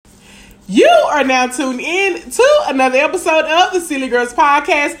You are now tuned in to another episode of the Silly Girls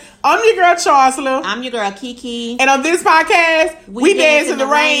Podcast. I'm your girl, Charsla. I'm your girl, Kiki. And on this podcast, we dance in the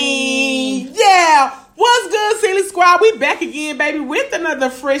rain. Yeah. What's good, Silly Squad? We back again, baby, with another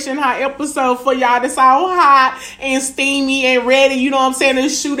fresh and hot episode for y'all that's all hot and steamy and ready, you know what I'm saying, to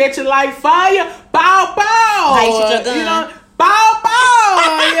shoot at you like fire. Bow, bow. How you shoot your gun? You know, bow,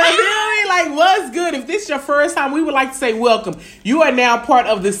 bow. You feel me? Like, what's good? If this is your first time, we would like to say welcome. You are now part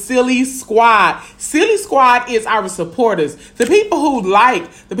of the Silly Squad. Silly Squad is our supporters. The people who like,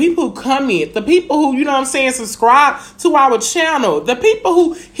 the people who comment, the people who, you know what I'm saying, subscribe to our channel, the people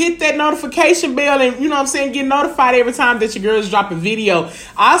who hit that notification bell and, you know what I'm saying, get notified every time that your girls drop a video.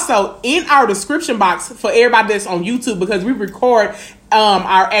 Also, in our description box for everybody that's on YouTube, because we record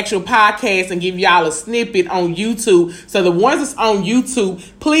our actual podcast and give y'all a snippet on YouTube. So the ones that's on YouTube,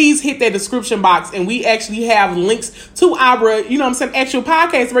 please hit that description box, and we actually have links to our, you know what I'm saying, actual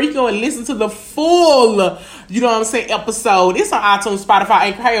podcast where you can go and listen to the full, you know what I'm saying, episode. It's on iTunes, Spotify,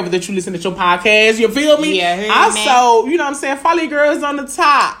 Anchor, however that you listen to your podcast. You feel me? Yeah. Also, you know what I'm saying, follow your girls on the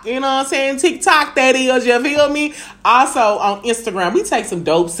top. You know what I'm saying? TikTok, that is. You feel me? Also, on Instagram, we take some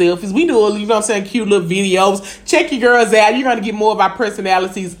dope selfies. We do, you know what I'm saying, cute little videos. Check your girls out. You're going to get more of our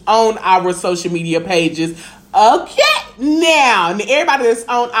personalities on our social media pages. Okay, now everybody that's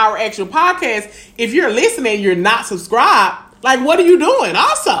on our actual podcast, if you're listening, you're not subscribed, like, what are you doing?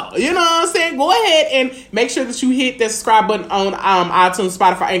 Also, you know what I'm saying, go ahead and make sure that you hit that subscribe button on iTunes,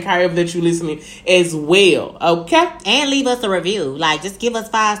 Spotify, and however that you're listening as well. Okay, and leave us a review. Like, just give us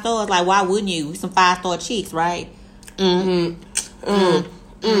 5 stars. Like, why wouldn't you? We some 5-star chicks, right? We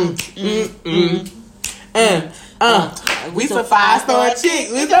some 5-star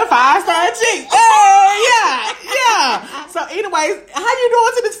chicks. We some 5-star chicks. Hey, yeah. So, anyways, how you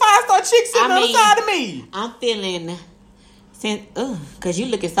doing to this 5-star chick sitting on the side of me? I'm feeling, cause you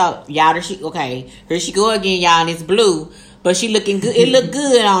looking so, y'all. Okay, here she go again, y'all. And it's blue, but she looking good. It look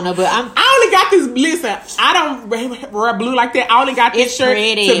good on her, but I only got this. Listen, I don't wear blue like that. I only got this shirt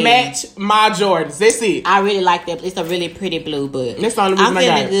to match my Jordans. That's it. I really like that. It's a really pretty blue, but that's the only reason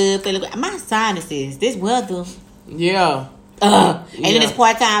I'm feeling good. My sinuses, this weather. Yeah. And then this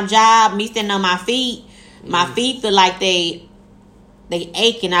part-time job, me standing on my feet. My feet feel like they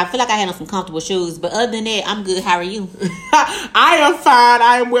aching. I feel like I had on some comfortable shoes, but other than that, I'm good. How are you? I am fine.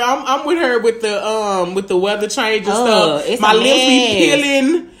 I'm with her with the weather change and stuff. My lips be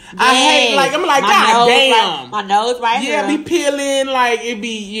peeling. Yes. I hate, like, I'm like, God damn. My nose right here. Yeah, be peeling, like, it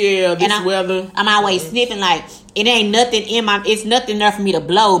be, this weather. I'm always sniffing, like, it ain't nothing it's nothing there for me to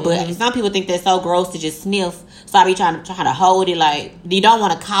blow, but some people think that's so gross to just sniff. So I be trying to hold it, like, you don't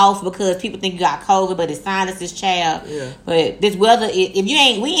want to cough because people think you got COVID, but it's sinuses, child. Yeah. But this weather, if you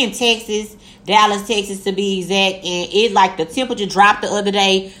ain't, we in Texas, Dallas, Texas to be exact, and it, like, the temperature dropped the other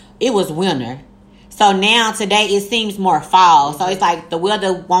day. It was winter. So now today it seems more fall. So it's like the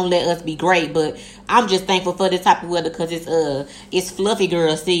weather won't let us be great, but I'm just thankful for this type of weather because it's fluffy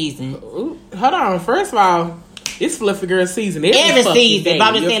girl season. Ooh, hold on, first of all, it's fluffy girl season. Every season. But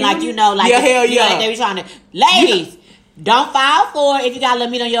I'm just saying, like, you know, like, hell yeah. Like they be trying to, ladies, don't fall for it. If you got a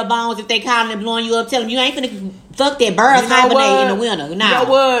little meat on your bones, if they calling and blowing you up, tell them you ain't finna fuck that birds hibernate in the winter. Nah. You know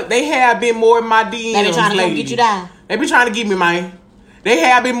what? They have been more in my DMs. They be trying to get you down. They be trying to get me, man. They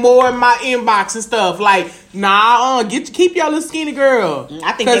have been more in my inbox and stuff. Like, keep your little skinny girl.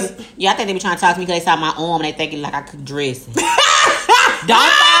 I think they be trying to talk to me because they saw my arm and they thinking like I could dress. Don't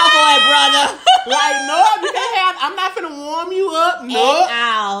fall for it, brother. Like, no, you can't have. I'm not finna warm you up.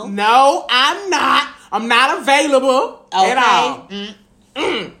 No, I'm not. I'm not available at all.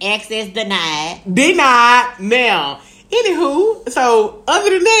 Access denied. Denied. Now, anywho, so other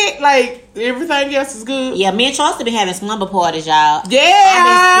than that, like, everything else is good. Yeah, me and Charles been having slumber parties, y'all. Yeah.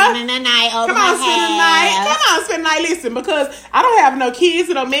 I've been spending the night over my house. Come on, spend the night. Listen, because I don't have no kids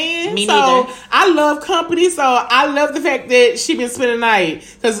and no man. Me so neither. I love company, so I love the fact that she been spending the night.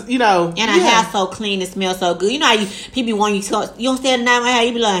 Because, you know. And her house so clean, it smells so good. You know how people want you to, you don't stay the night in my house,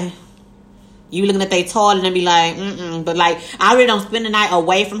 you be like, you looking at their toilet and be like, But, like, I really don't spend the night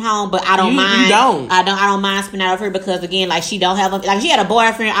away from home, but I don't mind. You don't. I don't mind spending out with her because, again, like, she don't have like, if she had a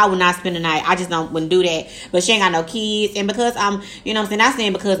boyfriend, I would not spend the night. I just wouldn't do that. But she ain't got no kids. And because I'm, you know what I'm saying, not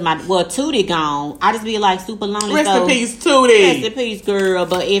saying because Tootie gone, I just be, like, super lonely. Rest in peace, Tootie. Rest in peace, girl.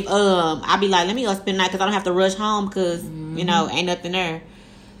 But if, I be like, let me go spend the night because I don't have to rush home because, you know, ain't nothing there.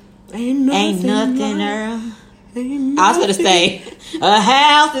 Ain't nothing there. I was gonna say, a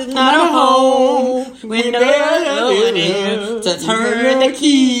house is not a home when there's there to turn the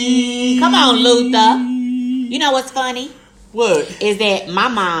key. Come on, Luther. You know what's funny? What? Is that my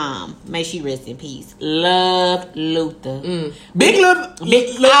mom, may she rest in peace, loved Luther. Big Luther. All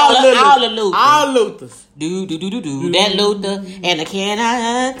the Luthers. All Luthers. Do. That Luther. And the Can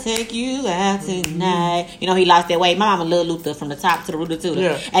I Take You Out Tonight? You know, he lost that weight. My mama loved Luther from the top to the root of the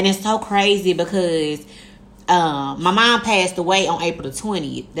Yeah. And it's so crazy because my mom passed away on April the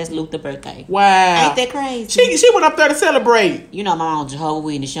 20th. That's Luther's birthday. Wow. Ain't that crazy? She went up there to celebrate. You know, my mom Jehovah's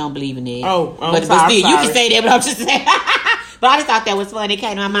Witness. She don't believe in it. Oh, but sorry, still, you sorry. can say that, but I'm just saying. But I just thought that was funny. It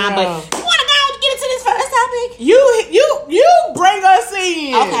came to my mind. Yeah. But you want to go and get into this first topic? You bring us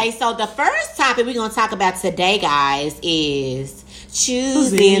in. Okay, so the first topic we're going to talk about today, guys, is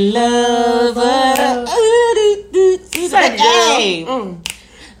choosing lover. Say Hey. it,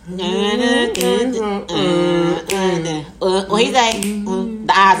 girl. What he say?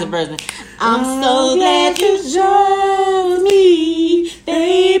 The eyes of brother. I'm so glad you joined me,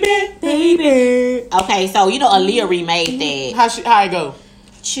 baby. Okay, so you know Aaliyah remade that. How it go?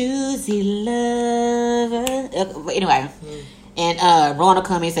 Choosy lover. Anyway, and Rona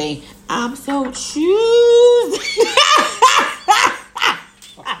come and say, I'm so choosy.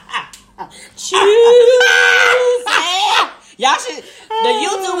 Y'all should, the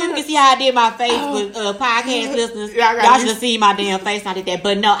YouTube people can see how I did my face with podcast listeners. Y'all should have seen my damn face when I did that.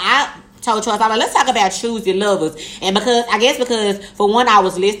 But no, I told Charles, I'm like, let's talk about Choosy Lovers. And because for one, I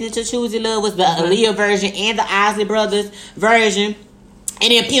was listening to Choosy Lovers, the Aaliyah version and the Isley Brothers version.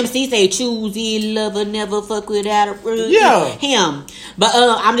 And then Pimp C say, choosy lover, never fuck without a rule. Yeah. Him. But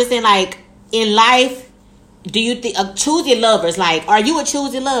I'm just saying, like, in life, do you think, choosy lovers, like, are you a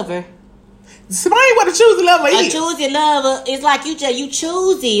choosy lover? Somebody what a choosy lover is. A choosy lover is like you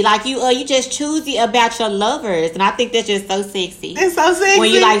choosy, like you just choosy about your lovers, and I think that's just so sexy. It's so sexy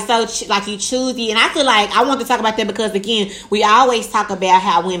when you like you choosy, and I feel like I want to talk about that because again, we always talk about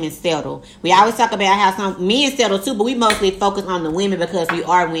how women settle. We always talk about how some men settle too, but we mostly focus on the women because we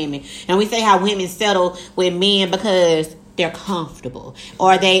are women, and we say how women settle with men because they're comfortable,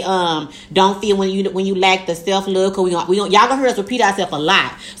 or they don't feel when you lack the self love. Cause we y'all gonna hear us repeat ourselves a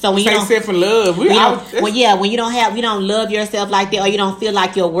lot. So when you don't self love, when you don't love yourself like that, or you don't feel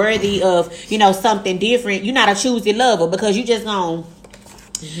like you're worthy of something different, you're not a choosy lover because you just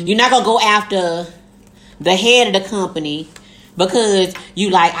you're not gonna go after the head of the company. Because you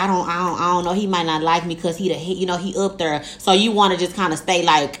like, I don't know, he might not like me because he up there. So you want to just kind of stay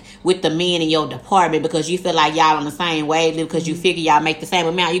like with the men in your department because you feel like y'all on the same wavelength because you figure y'all make the same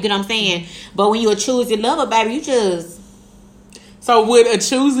amount. You get what I'm saying? But when you a choosy lover, baby, you just... So with a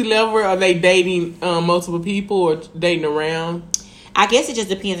choosy lover, are they dating multiple people or dating around? I guess it just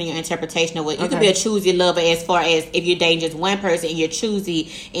depends on your interpretation of what you could be a choosy lover as far as if you're dating just one person and you're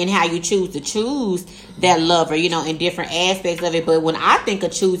choosy in how you choose to choose that lover, in different aspects of it. But when I think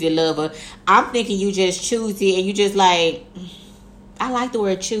of choosy lover, I'm thinking you just choosy and you just like, I like the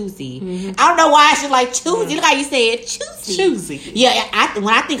word choosy. Mm-hmm. I don't know why I should like choosy. Look how you said choosy. Choosy. Yeah,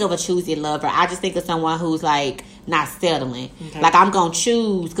 when I think of a choosy lover, I just think of someone who's like not settling. Okay. Like I'm going to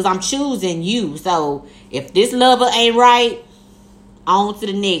choose because I'm choosing you. So if this lover ain't right, on to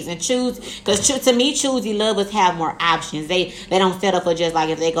the next and choose, because to me choosy lovers have more options. They don't settle for just like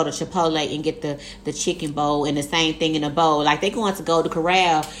if they go to Chipotle and get the chicken bowl and the same thing in a bowl. Like they going to Golden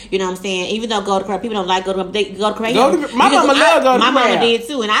Corral, you know what I'm saying? Even though Golden Corral, people don't like Golden Corral. My mama love Golden Corral. My mama did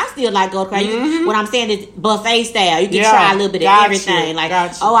too, and I still like Golden Corral. Mm-hmm. What I'm saying is buffet style. You can try a little bit of everything. Like,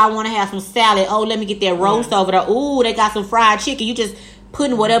 oh, I want to have some salad. Oh, let me get that roast over there. Ooh, they got some fried chicken. You just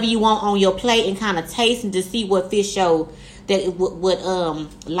putting whatever you want on your plate and kind of tasting to see what fish show that what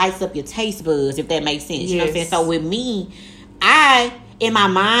lights up your taste buds, if that makes sense. You know what I'm saying? So with me, in my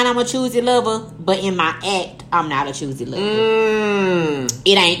mind I'm a choosy lover, but in my act I'm not a choosy lover.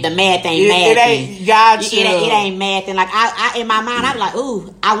 It ain't the mad thing. It ain't gotcha. It ain't mad thing. Like I in my mind I'm like,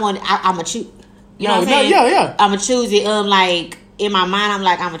 ooh, I'm a choosy. You know what I'm saying? Yeah. I'm a choosy. Like in my mind I'm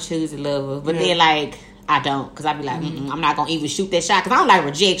like I'm a choosy lover, but then like I don't, because I be like, I'm not gonna even shoot that shot because I don't like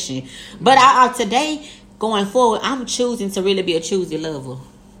rejection. But today, going forward, I'm choosing to really be a choosy lover.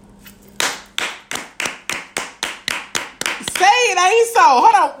 Say it ain't so.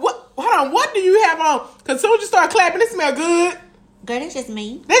 Hold on. What do you have on? Because as soon as you start clapping, it smell good. Girl, that's just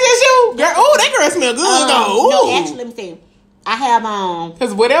me. That's just you? Girl, oh, that girl smell good though. No, actually, let me tell you. I have on...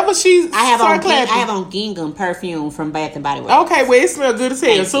 Because whatever I have on gingham perfume from Bath and Body Works. Okay, well, it smells good as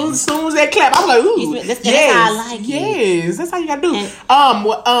hell. As soon as that clap, I'm like, ooh. That's how I like it. Yes, that's how you gotta do.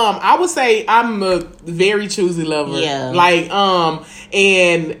 I would say I'm a very choosy lover. Yeah. Like,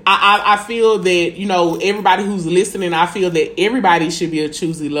 and I feel that, everybody who's listening, I feel that everybody should be a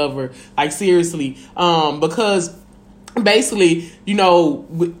choosy lover. Like, seriously. Because basically, you know,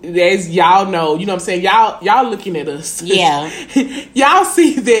 as y'all know, you know what I'm saying, y'all looking at us. Yeah. Y'all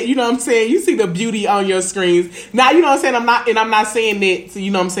see that, you know what I'm saying, you see the beauty on your screens. Now, you know what I'm saying, I'm not saying that to,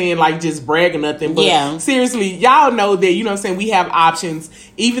 you know what I'm saying, like just brag or nothing, but seriously, y'all know that, you know what I'm saying, we have options.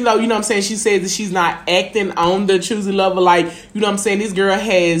 Even though, you know what I'm saying, she says that she's not acting on the choosy lover, like, you know what I'm saying, this girl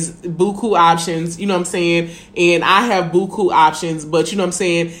has buku options, you know what I'm saying, and I have buku options, but you know what I'm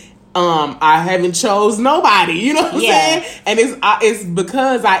saying, I haven't chose nobody, you know what I'm saying? And it's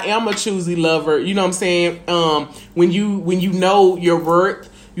because I am a choosy lover, you know what I'm saying? When you know your worth,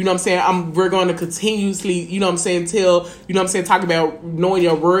 you know what I'm saying? We're going to continuously, you know what I'm saying, talk about knowing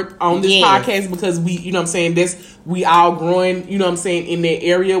your worth on this podcast, because we, you know what I'm saying, we all growing, you know what I'm saying, in that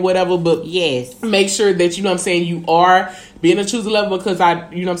area, whatever, but make sure that, you know what I'm saying, you are being a choosy lover, because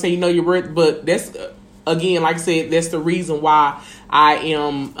you know what I'm saying, you know your worth, but that's, again, like I said, that's the reason why I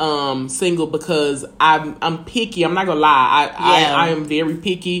am single, because I'm picky. I'm not gonna lie. I am very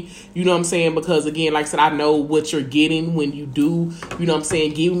picky. You know what I'm saying? Because again, like I said, I know what you're getting when you do, you know what I'm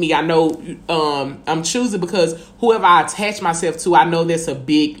saying, give me. I know I'm choosing because whoever I attach myself to, I know that's a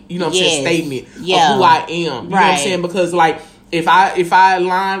big, you know what I'm saying, statement of who I am. You know what I'm saying? Because like, if I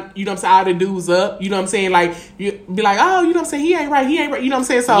line, you know what I'm saying, all the dudes up, you know what I'm saying, like, you be like, oh, you know what I'm saying, he ain't right, you know what I'm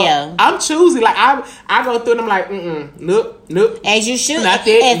saying, so I'm choosy, like, I go through and I'm like, nope. As you should, not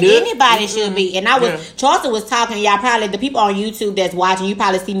that, as anybody should be, and Charleston was talking, y'all probably, the people on YouTube that's watching, you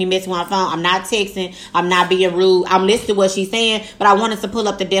probably see me messing with my phone, I'm not texting, I'm not being rude, I'm listening to what she's saying, but I wanted to pull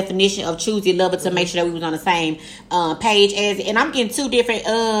up the definition of choosy lover to make sure that we was on the same page and I'm getting two different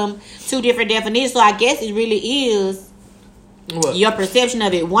definitions, so I guess it really is your perception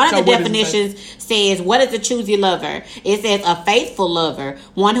of it. One of the definitions says, what is a choosy lover? It says a faithful lover,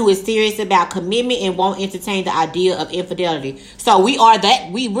 one who is serious about commitment and won't entertain the idea of infidelity. So we're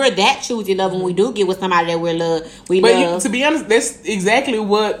that choosy lover when we do get with somebody that we love. To be honest, that's exactly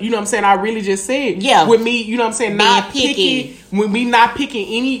what, you know what I'm saying, I really just said. Yeah. With me, you know what I'm saying, not picky. With me not picking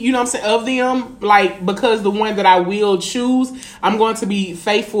any, you know what I'm saying, of them, like, because the one that I will choose, I'm going to be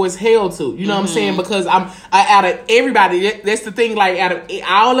faithful as hell to. You know what I'm saying? Because I'm out of everybody, that's the thing, like, out of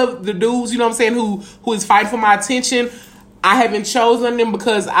all of the dudes, you know what I'm saying, who is fighting for my attention, I haven't chosen them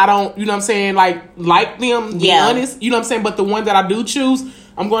because I don't, you know what I'm saying, like them, be honest, you know what I'm saying, but the one that I do choose,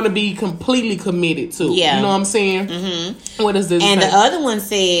 I'm going to be completely committed to. Yeah. You know what I'm saying? Mm-hmm. What does this say? The other one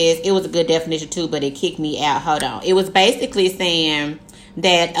says, it was a good definition too, but it kicked me out. Hold on. It was basically saying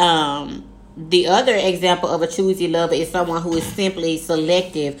that the other example of a choosy lover is someone who is simply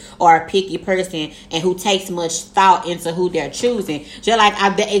selective or a picky person and who takes much thought into who they're choosing. Just like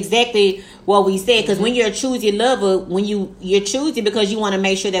exactly what we said, because when you're a choosy lover, when you're choosy because you want to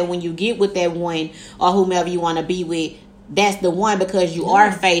make sure that when you get with that one or whomever you want to be with, that's the one, because you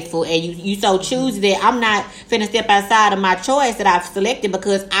are faithful and you so choosy that I'm not finna step outside of my choice that I've selected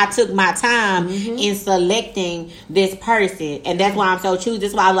because I took my time in selecting this person, and that's why I'm so choosy.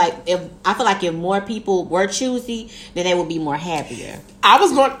 That's why I feel like if more people were choosy, then they would be more happier.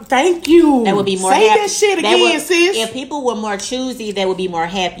 Thank you. They would be more happy. Say that shit again, sis. If people were more choosy, they would be more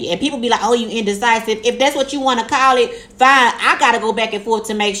happy. And people be like, oh, you indecisive. If that's what you want to call it, fine. I got to go back and forth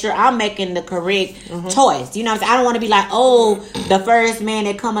to make sure I'm making the correct choice. You know what I'm saying? I don't want to be like, oh, the first man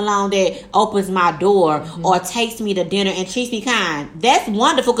that come along that opens my door or takes me to dinner and treats me kind. That's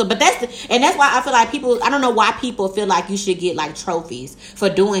wonderful. But that's why I feel like people, I don't know why people feel like you should get like trophies for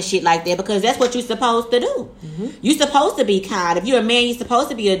doing shit like that, because that's what you're supposed to do. You're supposed to be kind. If you're a man, you're supposed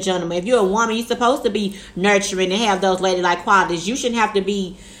to be a gentleman. If you're a woman, you're supposed to be nurturing and have those ladylike qualities. You shouldn't have to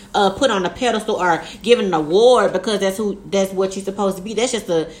be put on a pedestal or given an award because that's what you're supposed to be. That's just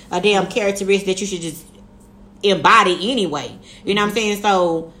a damn characteristic that you should just embody anyway. You know what I'm saying?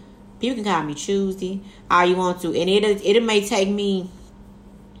 So people can call me choosy all you want to, and it may take me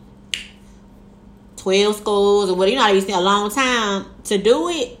 12 schools or whatever, you know, it's a long time to do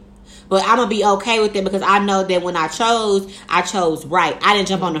it. But I'm going to be okay with it because I know that when I chose right. I didn't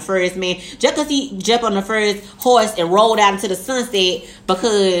jump on the first man. Just because he jumped on the first horse and rolled out into the sunset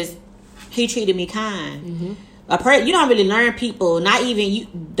because he treated me kind. You don't really learn people, not even you.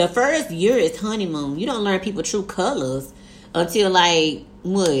 The first year is honeymoon. You don't learn people true colors until like,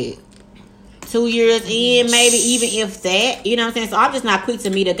 what? 2 years in, maybe even if that. You know what I'm saying? So I'm just not quick to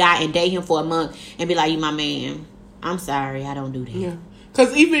meet a guy and date him for a month and be like, you my man. I'm sorry, I don't do that. Yeah.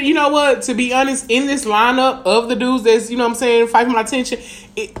 Because even, you know what, to be honest, in this lineup of the dudes that's, you know what I'm saying, fighting my attention,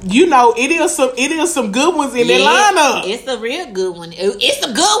 it is some good ones in that lineup. It's a real good one. It's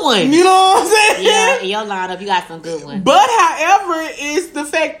a good one. You know what I'm saying? Yeah, in your lineup, you got some good ones. But, however, it's the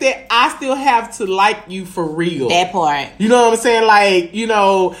fact that I still have to like you for real. That part. You know what I'm saying? Like, you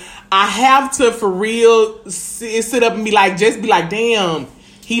know, I have to, for real, sit up and be like, damn,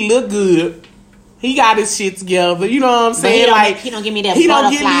 he look good. He got his shit together. You know what I'm saying? He don't give me that. He don't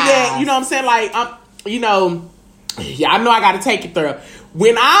give me that. You know what I'm saying? Like, I know I got to take it through.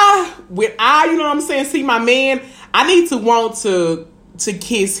 When I, you know what I'm saying, see my man, I need to want to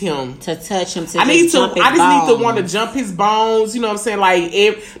kiss him, to touch him. I just need to want to jump his bones. You know what I'm saying?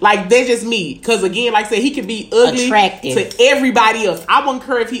 Like that's just me. Because again, like I said, he can be ugly attractive to everybody else. I wouldn't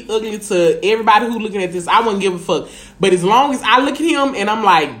care if he ugly to everybody who looking at this. I wouldn't give a fuck. But as long as I look at him and I'm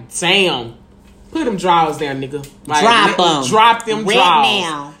like, damn. Put them drawers down, nigga. Like, drop them drawers.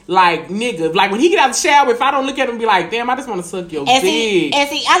 Now. Like, nigga. Like, when he get out the shower, if I don't look at him and be like, damn, I just want to suck your dick.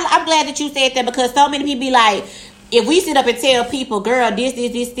 I'm glad that you said that, because so many people be like, if we sit up and tell people, girl, this,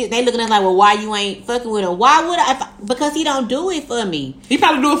 they looking at us like, well, why you ain't fucking with him? Why would I? Because he don't do it for me. He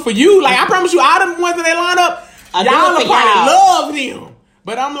probably do it for you. Like, I promise you, all them ones that they line up, y'all probably love him.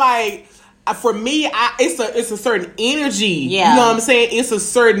 But I'm like... For me, it's a certain energy. Yeah. You know what I'm saying? It's a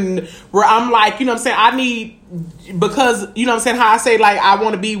certain where I'm like, you know what I'm saying? I need, because, you know what I'm saying? How I say, like, I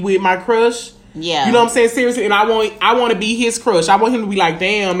want to be with my crush. Yeah. You know what I'm saying? Seriously. And I want to be his crush. I want him to be like,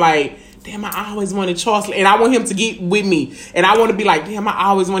 damn, I always wanted Charles. And I want him to get with me. And I want to be like, damn, I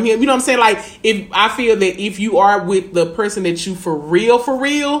always want him. You know what I'm saying? Like, if I feel that if you are with the person that you for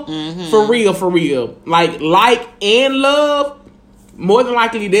real, like and love, more than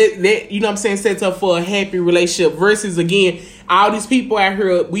likely that you know what I'm saying, sets up for a happy relationship. Versus, again, all these people out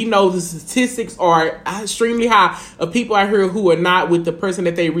here, we know the statistics are extremely high of people out here who are not with the person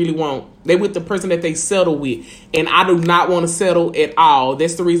that they really want. They with the person that they settle with. And I do not want to settle at all.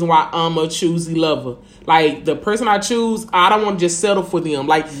 That's the reason why I'm a choosy lover. Like, the person I choose, I don't want to just settle for them.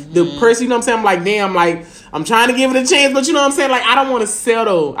 Like, the person, you know what I'm saying? I'm like, damn, like, I'm trying to give it a chance, but you know what I'm saying? Like, I don't want to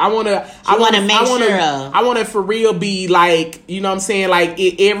settle. I want to for real be like, you know what I'm saying? Like,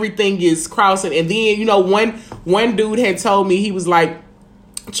 everything is crossing. And then, you know, one dude had told me, he was like,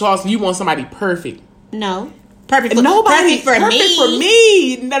 Charles, you want somebody perfect. No. Perfect for me. Nobody's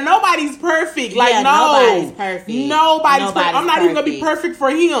perfect. Like, no. Nobody's perfect. Nobody's perfect. I'm not even going to be perfect for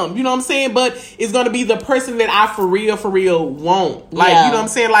him. You know what I'm saying? But it's going to be the person that I for real want. Like, you know what I'm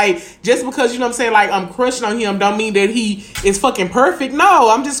saying? Like, just because, you know what I'm saying, like, I'm crushing on him don't mean that he is fucking perfect. No,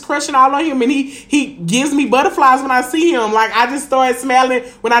 I'm just crushing all on him. And he gives me butterflies when I see him. Like, I just start smiling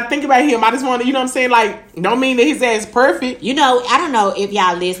when I think about him. I just want to, you know what I'm saying? Like, don't mean that his ass perfect. You know, I don't know if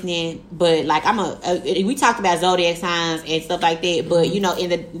y'all listening, but, like, we talked about zodiac signs and stuff like that, but you know,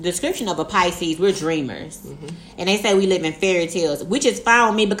 in the description of a Pisces, we're dreamers, and they say we live in fairy tales, which is fine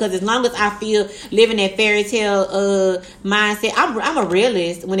with me, because as long as I feel living that fairy tale mindset, I'm a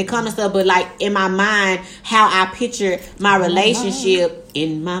realist when it comes to stuff. But like, in my mind, how I picture my relationship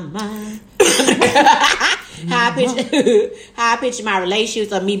in my mind. How I picture my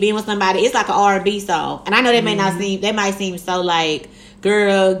relationships of me being with somebody, it's like an R&B song. And I know that might seem so like,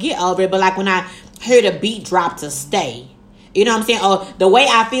 girl, get over it, but like when I hear the beat drop to stay, you know what I'm saying? Or the way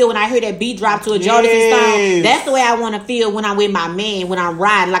I feel when I hear that beat drop to a Jodeci song, that's the way I want to feel when I'm with my man, when I'm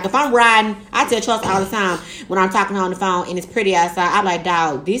riding. Like, if I'm riding, I tell Trust all the time when I'm talking on the phone and it's pretty outside, I'm like,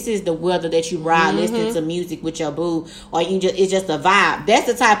 dog, this is the weather that you ride, listening to music with your boo, or it's just a vibe. That's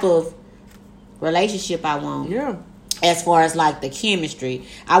the type of relationship I want. Yeah. As far as like the chemistry,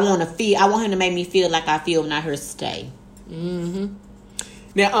 I want him to make me feel like I feel when I hear stay.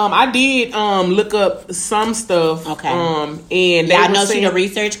 Now, I did look up some stuff. Okay. And I know she's a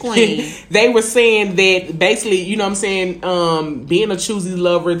research queen. They were saying that basically, you know what I'm saying, being a choosy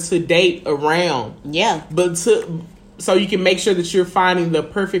lover to date around. Yeah. But so you can make sure that you're finding the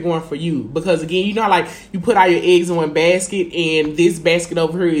perfect one for you. Because again, you know, like, you put all your eggs in one basket, and this basket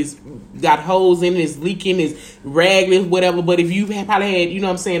over here is got holes in it, it's leaking, it's ragged, whatever. But if you probably had, you know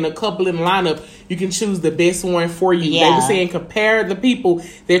what I'm saying, a couple in the lineup, you can choose the best one for you. Yeah. They were saying compare the people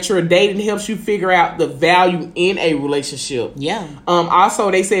that you're dating, helps you figure out the value in a relationship. Yeah. Also,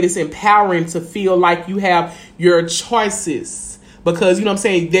 they said it's empowering to feel like you have your choices. Because, you know what I'm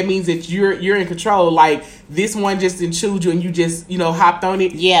saying, that means that you're in control. Like, this one just didn't choose you and you just, you know, hopped on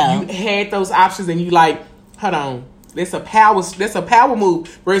it. Yeah. You had those options and you like, hold on. That's a power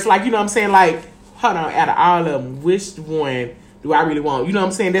move. Where it's like, you know what I'm saying, like, hold on, out of all of them, which one do I really want? You know what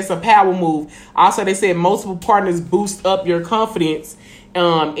I'm saying? That's a power move. Also, they said multiple partners boost up your confidence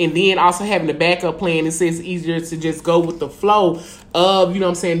And then also having a backup plan. It says it's easier to just go with the flow of, you know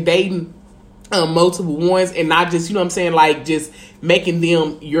what I'm saying, dating multiple ones and not just, you know what I'm saying, like just making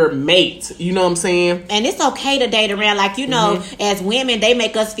them your mate. You know what I'm saying? And it's okay to date around. Like, you know, as women, they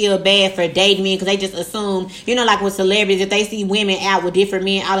make us feel bad for dating men because they just assume, you know, like with celebrities, if they see women out with different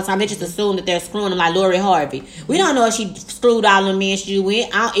men all the time, they just assume that they're screwing them, like Lori Harvey. We don't know if she screwed all the men she went.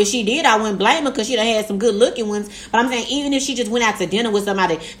 If she did, I wouldn't blame her because she done had some good looking ones. But I'm saying, even if she just went out to dinner with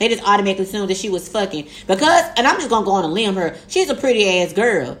somebody, they just automatically assume that she was fucking. Because, and I'm just going to go on a limb here, she's a pretty ass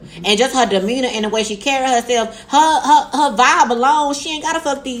girl. And just her demeanor and the way she carry herself, her vibe alone, she ain't gotta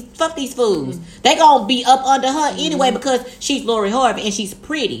fuck these fools. They gonna be up under her anyway because she's Lori Harvey and she's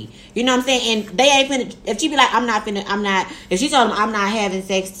pretty. You know what I'm saying? And they ain't finna. If she be like, if she told them I'm not having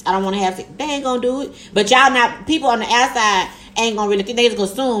sex, I don't want to have sex, they ain't gonna do it. But y'all not, people on the outside ain't gonna really think. They just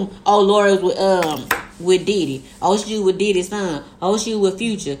gonna assume, oh, Lori was with Diddy. Oh, she with Diddy's son. Oh, she with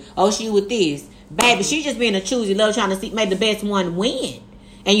Future. Oh, she with this. Baby, she just being a choosy love, trying to make the best one win.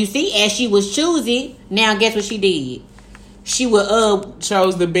 And you see, as she was choosy, now guess what she did? She would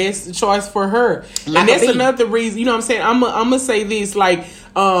chose the best choice for her. And that's another reason, you know what I'm saying? I'm gonna say this, like,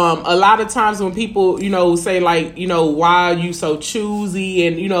 a lot of times when people, you know, say like, you know, why are you so choosy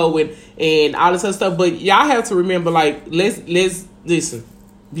and, you know, and all this other stuff, but y'all have to remember, like, let's listen.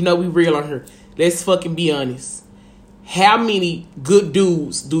 You know, we real on her. Let's fucking be honest. How many good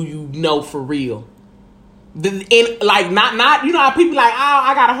dudes do you know for real? And like not you know how people like, oh,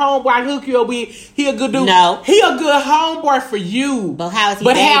 I got a homeboy I hook you up with, he a good dude. No, he a good homeboy for you. But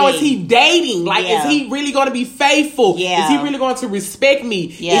how is he dating? Like, is he really going to be faithful? Yeah. Is he really going to respect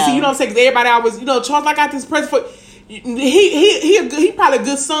me? Yeah. Is he, you know what I'm saying? Because everybody always, you know, Charles, I got this present for. He probably a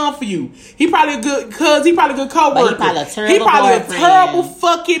good son for you. He probably a good cuz. He probably a good coworker. He probably a terrible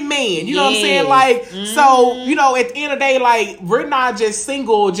fucking man. You know what I'm saying? Like, so, you know, at the end of the day, like, we're not just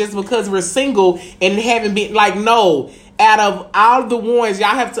single just because we're single and haven't been, like, no. Out of all the ones, y'all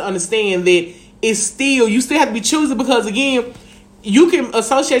have to understand that it's still, you still have to be choosing because, again, you can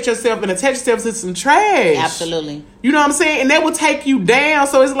associate yourself and attach yourself to some trash. Absolutely. You know what I'm saying? And that will take you down.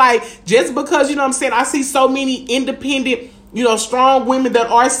 So it's like, just because, you know what I'm saying, I see so many independent, you know, strong women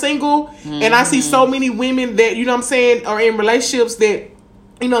that are single. And I see so many women that, you know what I'm saying, are in relationships that,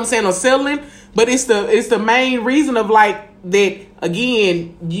 you know what I'm saying, are settling. But it's the main reason of, like, that,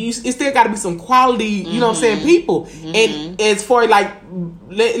 again, it still got to be some quality, you know what I'm saying, people. And as for, like,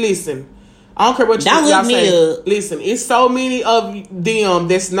 listen, I don't care what y'all say. Listen, it's so many of them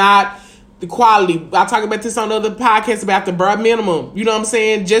that's not the quality. I talk about this on other podcasts about the bare minimum. You know what I'm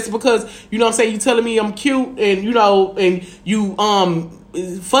saying? Just because, you know what I'm saying, you telling me I'm cute and, you know, and you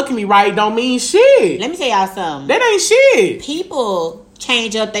fucking me right don't mean shit. Let me tell y'all something. That ain't shit. People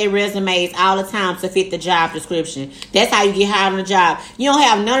change up their resumes all the time to fit the job description. That's how you get hired on the job. You don't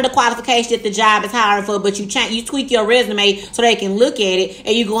have none of the qualifications that the job is hiring for, but you tweak your resume so they can look at it,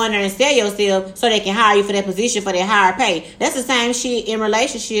 and you go in there and sell yourself so they can hire you for that position for that higher pay. That's the same shit in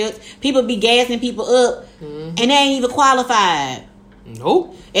relationships. People be gassing people up, and they ain't even qualified.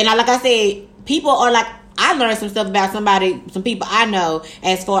 Nope. And like I said, people are like, I learned some stuff about some people I know.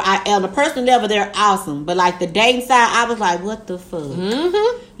 As for on the personal level, they're awesome. But like the dating side, I was like, what the fuck?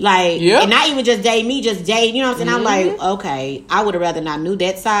 Like, and not even just date me, just date. You know what I'm saying? I'm like, okay, I would have rather not knew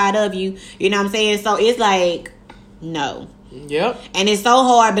that side of you. You know what I'm saying? So it's like, no. Yep. And it's so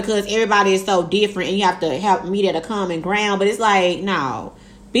hard because everybody is so different, and you have to help meet at a common ground. But it's like, no.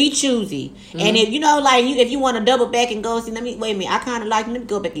 Be choosy. And if you know, like, if you want to double back and go see, wait a minute, I kind of like, let me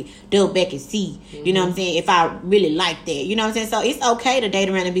go back and double back and see, you know what I'm saying, if I really like that, you know what I'm saying. So it's okay to date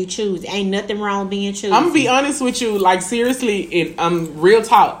around and be choosy. Ain't nothing wrong being choosy. I'm gonna be honest with you, like, seriously, and I'm real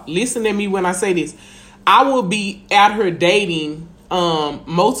talk, listen to me when I say this. I will be out here dating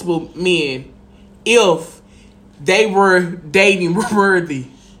multiple men if they were dating worthy.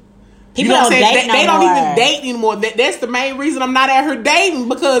 People don't date no they don't more. even date anymore. That's the main reason I'm not out here dating,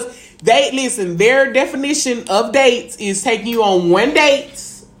 because their definition of dates is taking you on one date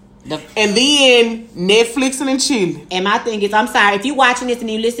and then Netflixing and chilling. And my thing is, I'm sorry, if you watching this and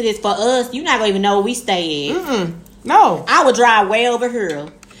you listen to this for us, you're not gonna even know where we stay at. No. I would drive way over here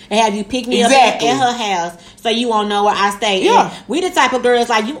and have you pick me up at her house so you won't know where I stay. Yeah. And we the type of girls,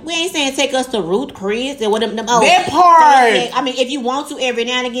 like, we ain't saying take us to Ruth Chris and what them that part. I mean, if you want to every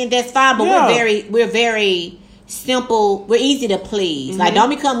now and again, that's fine, but we're very simple. We're easy to please. Like, don't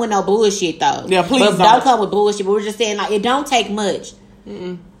be coming with no bullshit though. Yeah, please don't come with bullshit. But we're just saying, like, it don't take much.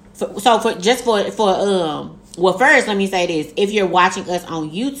 Well, first let me say this: if you're watching us on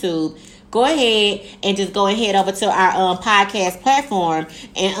YouTube, go ahead and just go ahead over to our podcast platform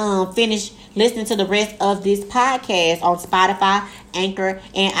and finish listening to the rest of this podcast on Spotify, Anchor,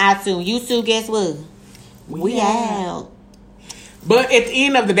 and iTunes. YouTube, guess what? We out. But at the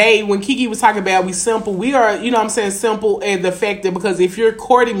end of the day, when Kiki was talking about we simple, we are, you know what I'm saying, simple and the fact that because if you're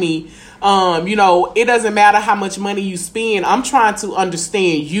courting me, you know, it doesn't matter how much money you spend. I'm trying to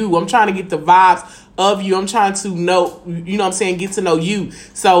understand you. I'm trying to get the vibes of you. I'm trying to know, you know what I'm saying, get to know you.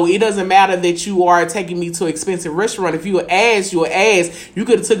 So it doesn't matter that you are taking me to an expensive restaurant. If you were ass, you're ass. You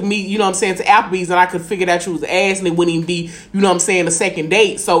could have took me, you know what I'm saying, to Applebee's and I could figure out you was ass and it wouldn't even be, you know what I'm saying, a second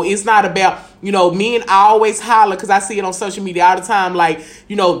date. So it's not about, you know, men, I always holler because I see it on social media all the time, like,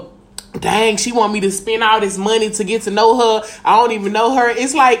 you know, dang, she want me to spend all this money to get to know her. I don't even know her.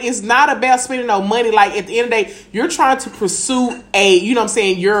 It's like, it's not about spending no money. Like, at the end of the day, you're trying to pursue a, you know what I'm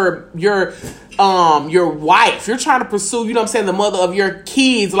saying, your wife. You're trying to pursue, you know what I'm saying, the mother of your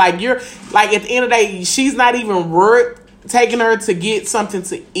kids. Like, you're, like, at the end of the day, she's not even worth taking her to get something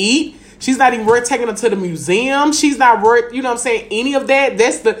to eat. She's not even worth taking her to the museum. She's not worth, you know what I'm saying, any of that.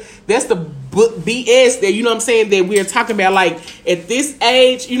 That's the BS that, you know what I'm saying, that we're talking about. Like, at this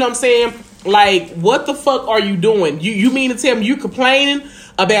age, you know what I'm saying, like, what the fuck are you doing? You mean to tell me you complaining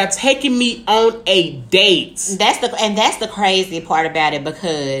about taking me on a date? That's the crazy part about it,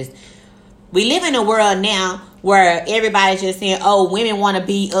 because we live in a world now where everybody's just saying, oh, women want to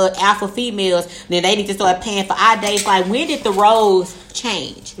be alpha females, then they need to start paying for our dates. Like, when did the roles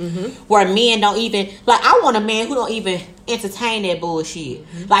change? Where men don't even, like, I want a man who don't even entertain that bullshit.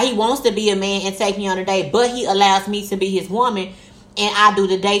 Like, he wants to be a man and take me on a date, but he allows me to be his woman and I do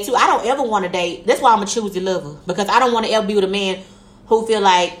the date too. I don't ever want to date. That's why I'm a choosy lover, because I don't want to ever be with a man who feel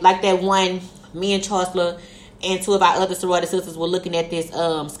like that one, me and Chancellor and two of our other sorority sisters were looking at this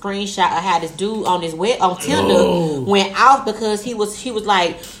screenshot of how this dude on Tinder went off because he was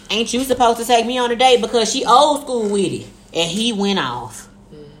like, ain't you supposed to take me on a date, because she old school with it, and he went off.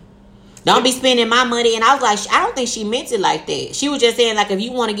 Don't be spending my money. And I was like, I don't think she meant it like that. She was just saying, like, if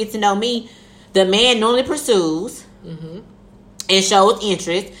you want to get to know me, the man normally pursues and shows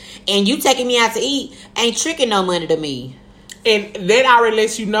interest, and you taking me out to eat ain't tricking no money to me. And that already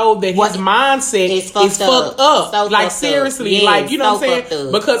lets you know that his mindset is fucked up. So like, seriously, yes, like, you know what I'm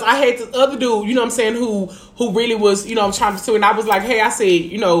saying? Because I had this other dude, you know what I'm saying, who really was, you know, I'm trying to pursue, and I was like, hey, I said,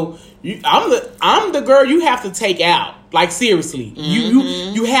 you know, I'm the girl you have to take out. Like, seriously,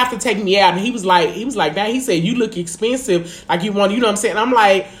 you have to take me out. And he was like, that. He said, you look expensive. Like, you want, you know what I'm saying? And I'm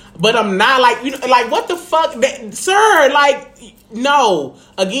like, but I'm not, like, you know, like, what the fuck, sir? Like, no.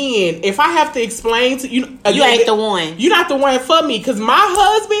 Again, if I have to explain to you, again, you ain't the one. You're not the one for me, because my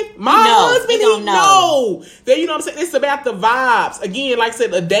husband, he know that, you know what I'm saying. It's about the vibes. Again, like I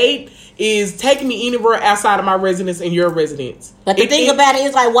said, a date is taking me anywhere outside of my residence and your residence. But the thing about it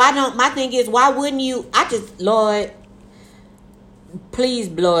is, like, my thing is, why wouldn't you? Lord, please,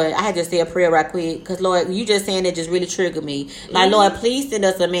 Lord, I had to say a prayer right quick, because, Lord, you just saying that just really triggered me. Like, Lord, please send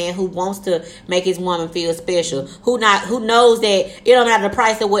us a man who wants to make his woman feel special, who knows that it don't matter the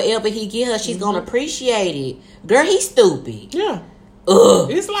price of whatever he get her, she's gonna appreciate it. Girl, he's stupid. Yeah.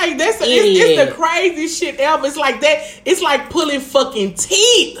 Ugh. It's like, it's the craziest shit ever. It's like that. It's like pulling fucking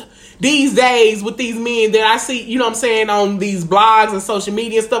teeth these days with these men that I see, you know what I'm saying, on these blogs and social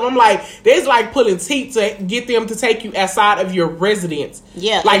media and stuff. I'm like, there's like pulling teeth to get them to take you outside of your residence.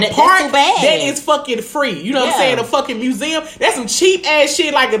 Yeah, like, that's park too bad. that is fucking free. You know what I'm saying? A fucking museum, that's some cheap ass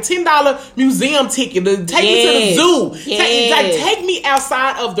shit, like a $10 museum ticket to take me to the zoo. Take me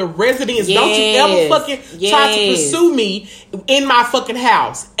outside of the residence. Don't you ever fucking try to pursue me in my fucking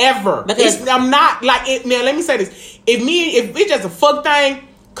house ever. Because I'm not like it. Now let me say this: if it's just a fuck thing,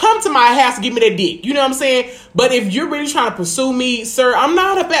 come to my house and give me that dick. You know what I'm saying? But if you're really trying to pursue me, sir, I'm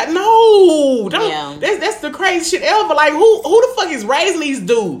not about, no. That's the crazy shit ever. Like, who the fuck is raising these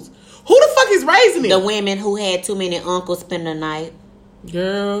dudes? Who the fuck is raising them? The women who had too many uncles spend the night.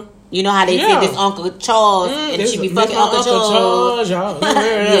 Girl. You know how they say this Uncle Charles and she be fucking Uncle Charles.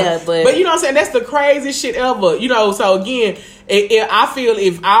 Yeah, but you know what I'm saying? That's the craziest shit ever. You know, so again, I feel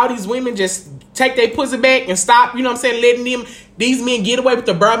if all these women just take their pussy back and stop, you know what I'm saying, letting these men get away with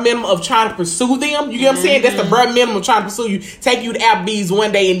the bare minimum of trying to pursue them. You get what I'm saying? That's the bare minimum of trying to pursue you. Take you to Applebee's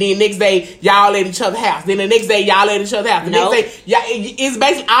one day, and then next day y'all at each other's house. Then the next day y'all at each other's house. The next day, it's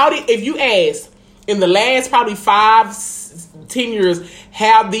basically all. If you ask, in the last probably 5-10 years,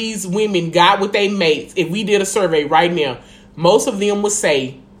 how these women got with their mates, if we did a survey right now, most of them would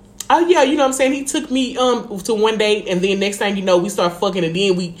say, oh yeah, you know what I'm saying, he took me to one date, and then next thing you know, we start fucking, and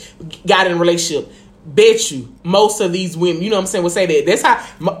then we got in a relationship. bet you most of these women, you know what I'm saying, will say that. That's how,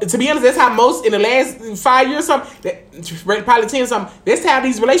 to be honest, that's how most in the last 5 years, something, probably 10 something, that's how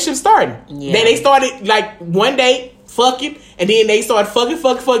these relationships started. Yeah. They started like one day fucking, and then they started fucking,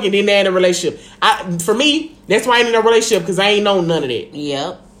 and then they're in a relationship. For me, that's why I ain't in a relationship, because I ain't known none of that.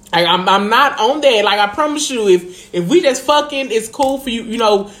 Yep. Like, I'm not on that. Like, I promise you, if we just fucking, it's cool for you, you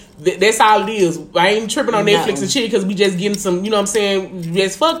know, that's all it is. I ain't tripping on Netflix and shit because we just getting some, you know what I'm saying,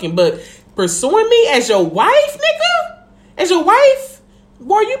 just fucking. But pursuing me as your wife, nigga, as your wife,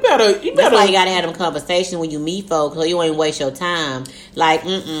 boy, you better. That's why you gotta have them conversations when you meet folks, so you ain't waste your time. Like,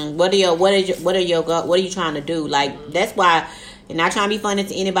 what are you trying to do? Like, that's why. And not trying to be funny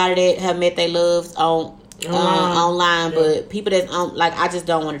to anybody that have met their loves online, but people that's like, I just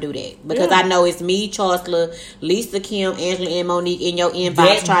don't want to do that because I know it's me, Chancellor, Lisa, Kim, Angela, and Monique in your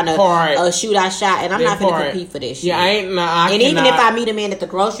inbox trying to shoot our shot, and I'm not gonna compete for that shit. Yeah, I ain't. I and even if I meet a man at the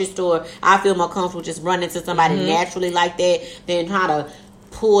grocery store, I feel more comfortable just running to somebody naturally like that than trying to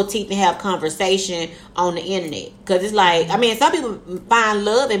pull teeth and have conversation on the internet. Because it's like, I mean, some people find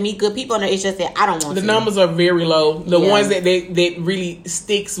love and meet good people on there. It's just that I don't want the numbers are very low. The ones that really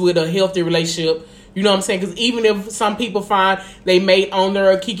sticks with a healthy relationship. You know what I'm saying? Because even if some people find they mate on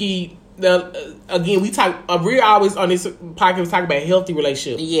their Kiki, again, we're always on this podcast talking about healthy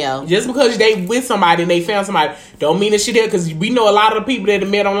relationships. Yeah. Just because they with somebody and they found somebody, don't mean that shit there. Because we know a lot of the people that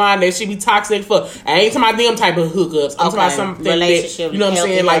have met online that should be toxic for. I ain't talking about them type of hookups. I'm talking about something that, you know what I'm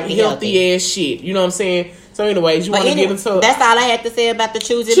saying, like healthy ass shit. You know what I'm saying? So, anyways, you want to get into that's all I had to say about the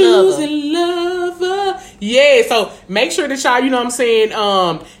choosing lover. Yeah, so make sure that y'all, you know what I'm saying,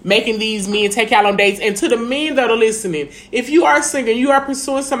 making these men take out on dates. And to the men that are listening, if you are single, you are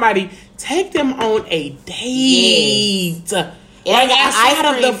pursuing somebody, take them on a date. Yes.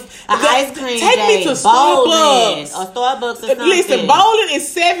 Like ice cream take me to Starbucks or Starbucks or something. Listen, bowling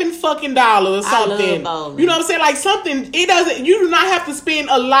is $7 or something. I love bowling. You know what I'm saying? Like something. It doesn't. You do not have to spend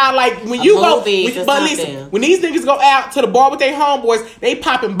a lot. Like when you go. But listen, when these niggas go out to the bar with their homeboys, they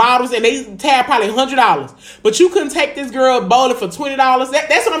popping bottles and they tab probably $100. But you couldn't take this girl bowling for $20.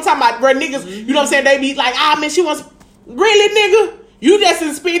 That's what I'm talking about. Where niggas, you know what I'm saying? They be like, man, she wants really, nigga. You just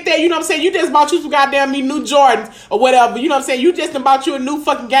done spent that, you know what I'm saying? You just bought you some goddamn new Jordans or whatever. You know what I'm saying? You just done bought you a new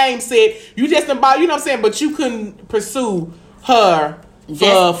fucking game set. You just done bought, you know what I'm saying? But you couldn't pursue her for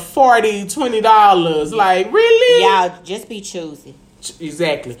 $40, $20. Like, really? Y'all just be choosy.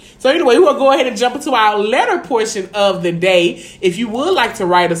 Exactly. So anyway, we'll go ahead and jump into our letter portion of the day. If you would like to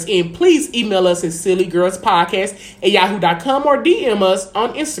write us in, please email us at sillygirlspodcast@yahoo.com or DM us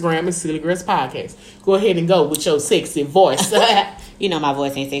on Instagram at sillygirlspodcast. Go ahead and go with your sexy voice. You know my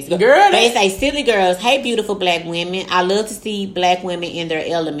voice ain't sexy. Girl, they say, silly girls, hey beautiful black women. I love to see black women in their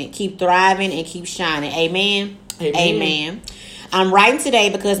element. Keep thriving and keep shining. Amen. Amen. I'm writing today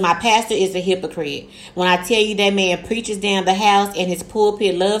because my pastor is a hypocrite. When I tell you that man preaches down the house and his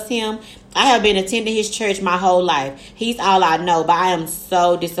pulpit loves him, I have been attending his church my whole life. He's all I know, but I am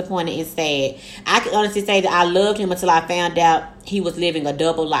so disappointed and sad. I can honestly say that I loved him until I found out he was living a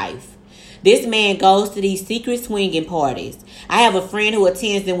double life. This man goes to these secret swinging parties. I have a friend who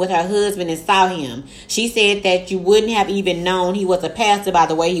attends them with her husband and saw him. She said that you wouldn't have even known he was a pastor by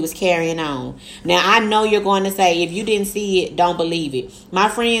the way he was carrying on. Now, I know you're going to say, if you didn't see it, don't believe it. My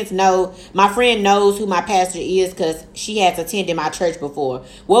friend knows who my pastor is because she has attended my church before.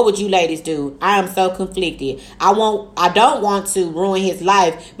 What would you ladies do? I am so conflicted. I don't want to ruin his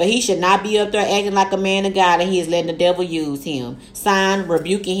life, but he should not be up there acting like a man of God and he is letting the devil use him. Signed,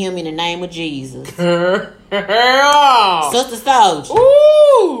 rebuking him in the name of Jesus. Sister Soldier.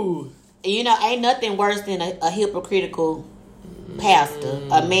 Ooh. You know, ain't nothing worse than a hypocritical pastor.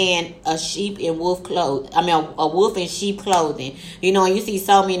 A man, a sheep in wolf clothes. I mean, a wolf in sheep clothing. You know, and you see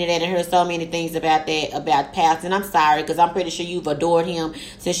so many of that and heard so many things about that, about pastor. And I'm sorry, because I'm pretty sure you've adored him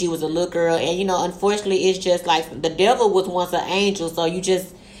since you was a little girl. And, you know, unfortunately, it's just like the devil was once an angel, so you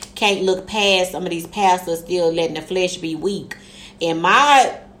just can't look past some of these pastors still letting the flesh be weak. And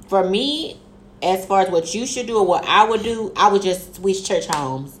for me, as far as what you should do or what I would do, I would just switch church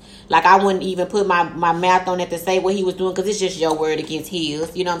homes. Like, I wouldn't even put my mouth on it to say what he was doing because it's just your word against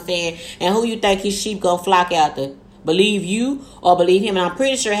his. You know what I'm saying? And who you think his sheep gonna flock after? Believe you or believe him? And I'm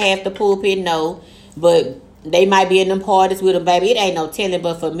pretty sure half the pulpit know, but they might be in them parties with him, baby. It ain't no telling.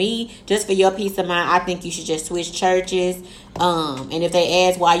 But for me, just for your peace of mind, I think you should just switch churches. And if they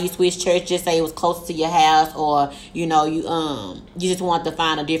ask why you switched church, just say it was close to your house, or you know, you just want to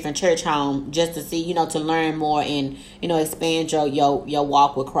find a different church home just to see, you know, to learn more and, you know, expand your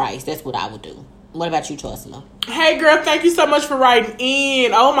walk with Christ. That's what I would do. What about you, Chancellor? Hey girl, thank you so much for writing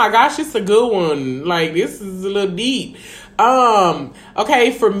in. Oh my gosh, it's a good one. Like, this is a little deep.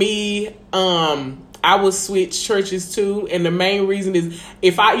 Okay, for me, I would switch churches too, and the main reason is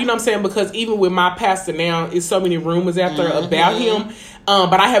if I, you know what I'm saying, because even with my pastor now, it's so many rumors out there about him,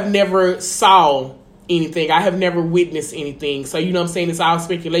 but I have never saw anything. I have never witnessed anything. So, you know what I'm saying, it's all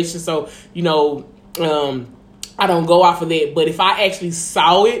speculation. So, you know, I don't go off of that. But if I actually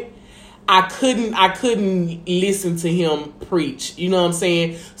saw it, I couldn't listen to him preach. You know what I'm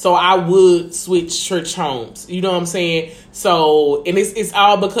saying? So I would switch church homes. You know what I'm saying? So, and it's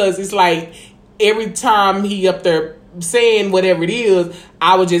all because it's like every time he up there saying whatever it is,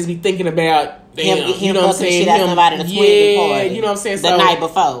 I would just be thinking about him, you know what I'm saying? Him, somebody to yeah, you know what I'm saying? The night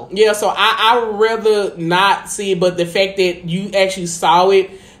before. Yeah, so I would rather not see it, but the fact that you actually saw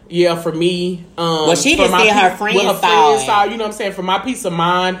it, yeah, for me. Well, she just said her friends saw it. You know what I'm saying? For my peace of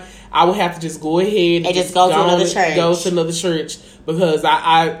mind, I would have to just go ahead and just go to another church. Go to another church because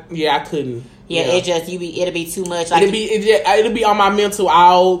I couldn't. Yeah, it just it'll be too much. Like it'll be on my mental.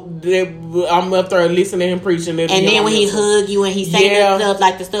 I'm up there listening to him preaching, and then when he hug you and he say that stuff,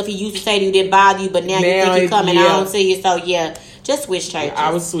 like the stuff he used to say to you didn't bother you, but now you think he's coming on to you. So yeah, just switch churches.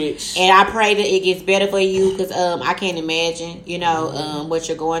 I would switch, and I pray that it gets better for you because I can't imagine what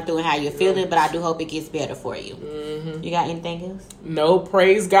you're going through and how you're feeling, but I do hope it gets better for you. Mm-hmm. You got anything else? No,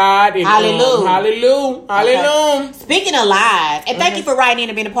 praise God. And, hallelujah. Hallelujah. Hallelujah. Okay. Speaking of lies, and thank you for writing in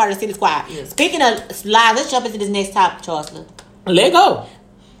and being a part of the City Squad. Yes. Speaking of lies, let's jump into this next topic, Chancellor. Let go.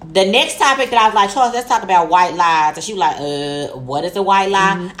 The next topic that I was like, Charles, let's talk about white lies. And she was like, what is a white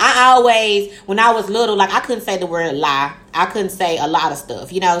lie? Mm-hmm. I always, when I was little, like I couldn't say the word lie. I couldn't say a lot of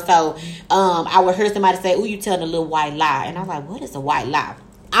stuff, So I would hear somebody say, "Ooh, you telling a little white lie." And I was like, what is a white lie?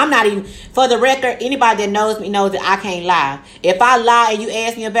 I'm not even, for the record, anybody that knows me knows that I can't lie. If I lie and you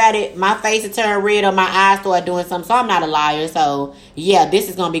ask me about it, my face will turn red or my eyes start doing something. So I'm not a liar. So yeah, this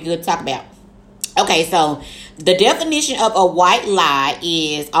is going to be good to talk about. Okay, so the definition of a white lie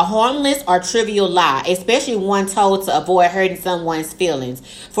is a harmless or trivial lie, especially one told to avoid hurting someone's feelings.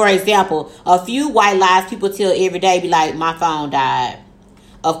 For example, a few white lies people tell every day be like, my phone died.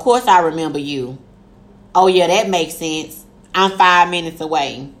 Of course I remember you. Oh yeah, that makes sense. I'm 5 minutes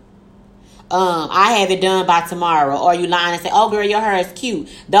away. I have it done by tomorrow. Or you lying and say, oh girl, your hair is cute.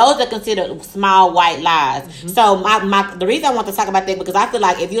 Those are considered small white lies. Mm-hmm. So the reason I want to talk about that, because I feel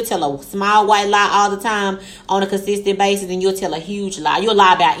like if you tell a small white lie all the time on a consistent basis, then you'll tell a huge lie. You'll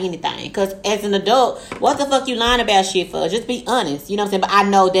lie about anything. Because as an adult, what the fuck you lying about shit for? Just be honest. You know what I'm saying? But I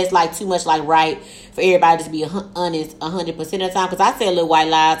know that's like too much like right for everybody to be honest 100% of the time. Because I say little white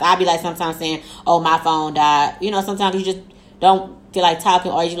lies. I'll be like sometimes saying, oh, my phone died. Sometimes you just don't feel like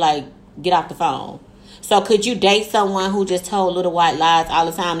talking, or you like get off the phone. So could you date someone who just told little white lies all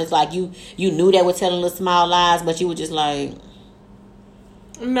the time? It's like you knew they were telling little small lies, but you were just like,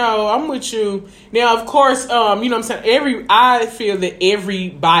 no, I'm with you. Now, of course, you know what I'm saying? I feel that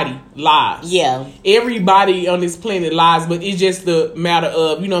everybody lies. Yeah. Everybody on this planet lies, but it's just the matter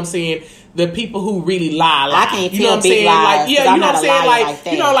of, you know what I'm saying, the people who really lie. I can't tell big lies. Like, yeah, you know what I'm saying?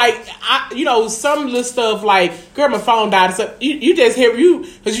 Like that. Some little stuff like, girl, my phone died and stuff. You just hear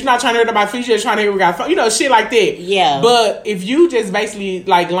because you're not trying to hear about features, you're just trying to hear we got phone, shit like that. Yeah. But if you just basically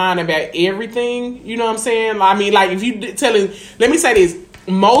like lying about everything, you know what I'm saying? I mean, like if you telling, let me say this,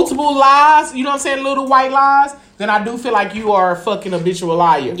 multiple lies, you know what I'm saying, little white lies, then I do feel like you are a fucking habitual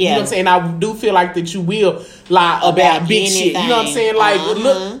liar. Yeah. You know what I'm saying? I do feel like that you will lie about big anything. Shit. You know what I'm saying? Like,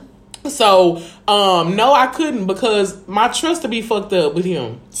 look. So, no, I couldn't because my trust to be fucked up with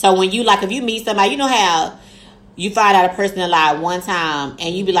him. So when you, like, if you meet somebody, you know how you find out a person that lied one time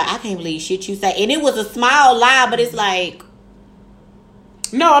and you be like, I can't believe shit you say. And it was a small lie, but it's like.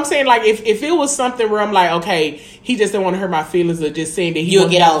 No, I'm saying like if it was something where I'm like, okay, he just didn't want to hurt my feelings or just saying that he won't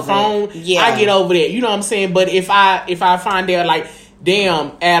get off the phone. Yeah. I get over that. You know what I'm saying? But if I find out like, damn,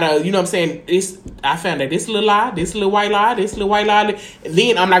 you know what I'm saying, I found that this little lie, this little white lie, this little white lie,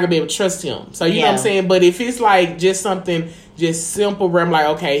 then I'm not gonna be able to trust him. So you know what I'm saying? But if it's like just something just simple where I'm like,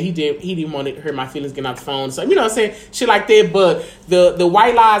 okay, he didn't want to hurt my feelings getting off the phone. So you know what I'm saying? Shit like that. But the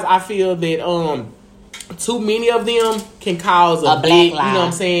white lies, I feel that too many of them can cause a big, lie. You know what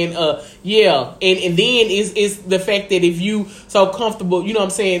I'm saying? Yeah. And then it's the fact that if you so comfortable, you know what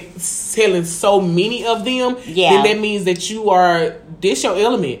I'm saying, telling so many of them, then that means that this your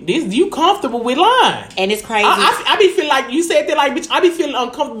element. You comfortable with lying. And it's crazy. I be feeling like, you said that like, bitch, I be feeling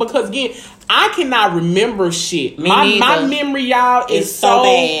uncomfortable because again, I cannot remember shit. My memory, y'all, is so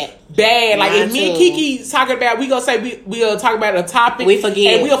bad. Like if me and Kiki talking about, we gonna say we'll talk about a topic, we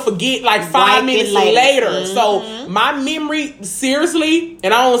forget, and we'll forget like 5 minutes later. Mm-hmm. So my memory, seriously,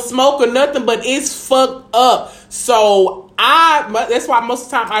 and I don't smoke or nothing, but it's fucked up. So that's why most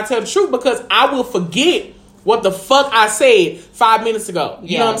of the time I tell the truth, because I will forget what the fuck I said 5 minutes ago.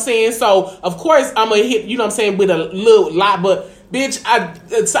 You know what I'm saying? So of course I'm gonna hit, you know what I'm saying, with a little lot, but bitch,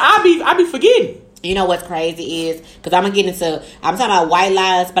 I be forgetting. You know what's crazy is, because I'm talking about white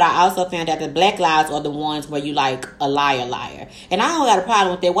lies, but I also found out that black lies are the ones where you like a liar. And I don't got a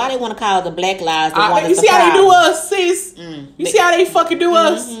problem with that. Why they want to call the black lies the one that's you see how they do us, sis? You see how they fucking do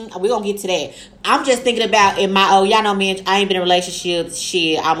us? We're going to get to that. I'm just thinking about y'all know me, I ain't been in relationships,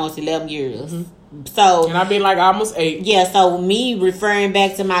 almost 11 years. So, and I've been like almost 8. Yeah, so me referring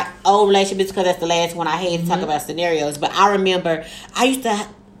back to my old relationships, because that's the last one I had to talk about scenarios. But I remember I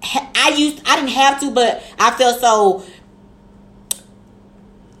didn't have to, but I felt so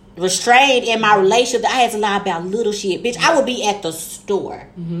restrained in my relationship that I had to lie about little shit. Bitch, I would be at the store.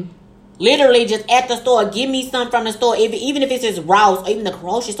 Literally just at the store. Give me something from the store. Even if it's just Ross or even the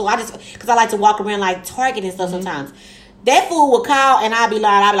grocery store. Because I like to walk around like Target and stuff sometimes. That fool would call and I'd be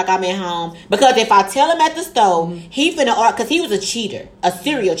like I'm at home. Because if I tell him at the store, he finna argue, because he was a cheater, a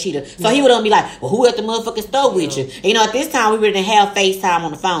serial cheater. So he would be like, well, who at the motherfucking store with you? And, you know, at this time we didn't have FaceTime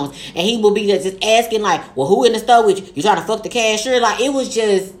on the phones. And he would be just asking like, well, who in the store with you? You trying to fuck the cashier? Like, it was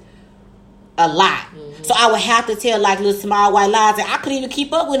just a lot. So I would have to tell like little small white lies, and I couldn't even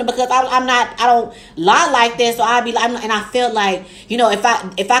keep up with them because I don't lie like that. So I'd be like, and I felt like, you know, if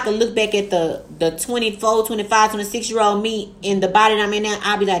I could look back at the 24, 25, 26-year-old me in the body that I'm in now,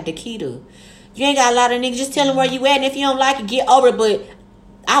 I'd be like, Dakita, you ain't got a lot of niggas. Just tell them where you at, and if you don't like it, get over it. But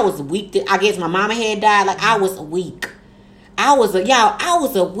I was weak. I guess my mama had died. Like, I was weak. I was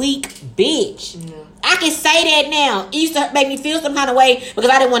a weak bitch. Yeah. I can say that now. It used to make me feel some kind of way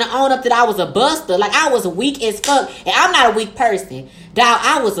because I didn't want to own up that I was a buster. Like, I was weak as fuck. And I'm not a weak person. Dog,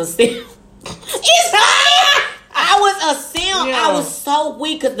 I was a simp. I was a simp. Yeah. I was so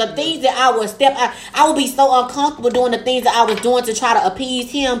weak because the things that I would be so uncomfortable doing the things that I was doing to try to appease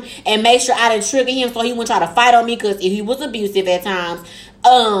him and make sure I didn't trigger him so he wouldn't try to fight on me because if he was abusive at times.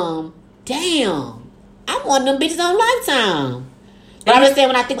 Damn. I'm one of them bitches on Lifetime. But I'm just saying,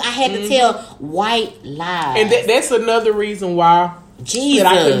 when I think I had to tell white lies. And that's another reason why that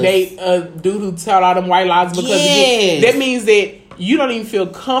I could date a dude who tell all them white lies. Because again, that means that you don't even feel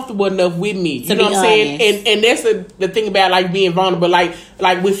comfortable enough with me. You know what I'm saying? And that's the thing about like being vulnerable, like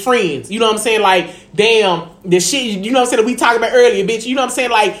with friends. You know what I'm saying? Like, damn, the shit, you know what I'm saying, that we talked about earlier, bitch. You know what I'm saying?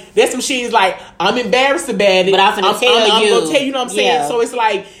 Like, that's some shit is like, I'm embarrassed about it. But I'm gonna tell you. I'm gonna tell you, know what I'm saying? Yeah. So it's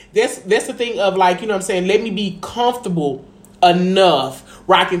like, that's the thing of like, you know what I'm saying? Let me be comfortable enough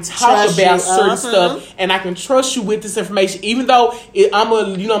where I can talk about certain stuff and I can trust you with this information, even though I'm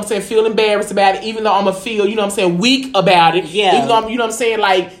a, you know what I'm saying, feel embarrassed about it, even though I'm a feel, you know what I'm saying, weak about it, even though I'm, you know what I'm saying,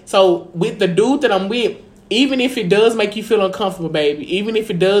 like, so with the dude that I'm with, even if it does make you feel uncomfortable, baby, even if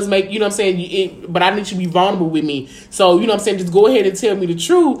it does make, you know what I'm saying, but I need you to be vulnerable with me, so, you know what I'm saying, just go ahead and tell me the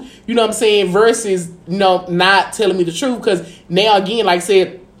truth, you know what I'm saying, versus, you know, not telling me the truth, because now, again, like I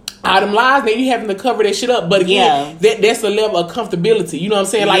said, all them lies, then you having to cover that shit up. But again, that's a level of comfortability. You know what I'm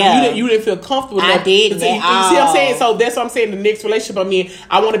saying? Like, you didn't feel comfortable enough. I did. You see what I'm saying? So that's what I'm saying. The next relationship I'm in,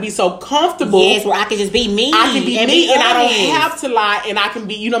 I want to be so comfortable. Yes, where I can just be me. I can be me, and I don't have to lie. And I can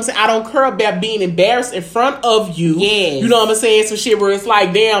be, you know what I'm saying? I don't care about being embarrassed in front of you. Yes. You know what I'm saying? Some shit where it's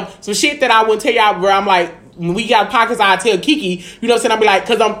like, damn, some shit that I wouldn't tell y'all where I'm like, when we got pockets, I tell Kiki, you know what I'm saying? I'll be like,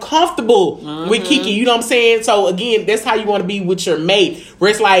 because I'm comfortable with Kiki, you know what I'm saying? So again, that's how you want to be with your mate,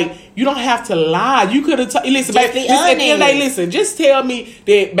 where it's like, you don't have to lie. You could have, listen, baby, at the end of the day, listen, just tell me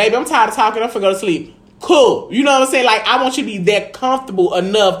that, baby, I'm tired of talking, I'm finna go to sleep. Cool. You know what I'm saying? Like, I want you to be that comfortable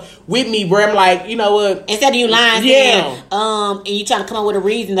enough with me where I'm like, you know what? Instead of you lying, saying, and you trying to come up with a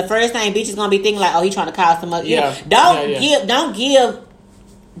reason, the first thing bitch is going to be thinking like, oh, he trying to call somebody. Yeah.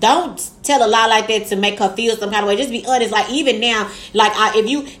 Don't tell a lie like that to make her feel some kind of way. Just be honest. Like, even now, like,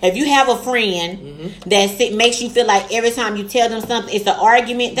 if you have a friend that makes you feel like every time you tell them something, it's an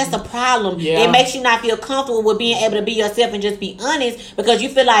argument, that's a problem. Yeah. It makes you not feel comfortable with being able to be yourself and just be honest, because you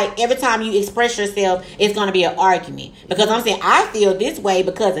feel like every time you express yourself, it's going to be an argument. Because I'm saying, I feel this way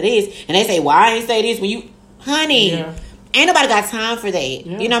because of this. And they say, well, I ain't say this when you... Honey... Yeah. Ain't nobody got time for that.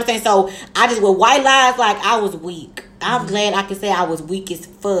 Yeah. You know what I'm saying? So, with white lies, like, I was weak. I'm glad I can say I was weak as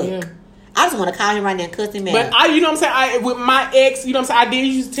fuck. Yeah. I just want to call him right now and cuss him out. But you know what I'm saying? With my ex, you know what I'm saying? I did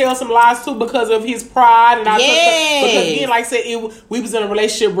used to tell some lies too because of his pride, and because again, like I said, we was in a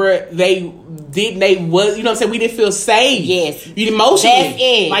relationship where they was, you know what I'm saying? We didn't feel safe. Yes, emotionally. That's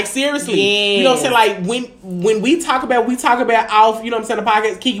it. Like, seriously. Yes. You know what I'm saying? Like, when we talk about off, you know what I'm saying, the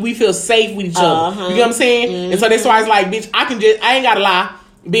podcast, Kiki, we feel safe with each other. You know what I'm saying? And so that's why it's like, bitch, I ain't gotta lie.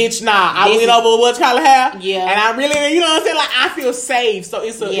 Bitch, nah, I went over what color hair. Yeah. And I really, you know what I'm saying? Like, I feel safe. So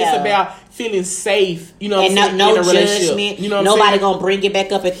it's about feeling safe, you know what I'm saying? No in a relationship. Judgment. You know what Nobody I'm saying? gonna bring it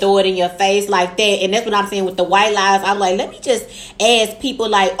back up and throw it in your face like that. And that's what I'm saying with the white lies. I'm like, let me just ask people,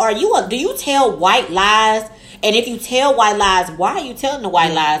 like, do you tell white lies? And if you tell white lies, why are you telling the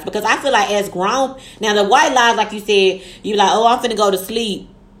white lies? Because I feel like as grown, now the white lies, like you said, you like, oh, I'm finna go to sleep.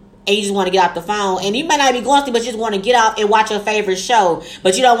 And you just want to get off the phone. And you might not be going to, but you just want to get off and watch your favorite show.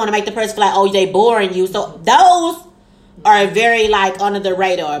 But you don't want to make the person feel like, oh, they boring you. So those are very, like, under the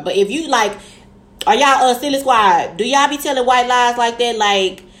radar. But if you, like, are y'all Silly Squad? Do y'all be telling white lies like that?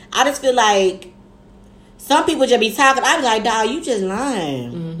 Like, I just feel like some people just be talking. I be like, dog, you just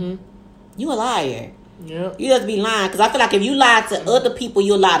lying. Mm-hmm. You a liar. Yep. You just be lying. Because I feel like if you lie to other people,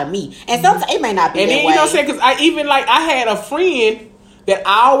 you'll lie to me. And sometimes it may not be and that then, way. you know what I'm saying? Because I had a friend that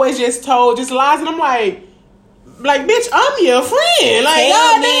I always just told just lies, and I'm like, bitch, I'm your friend. Like,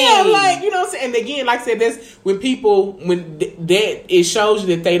 goddamn, like, you know what I'm saying? And again, like I said, that's when people, that it shows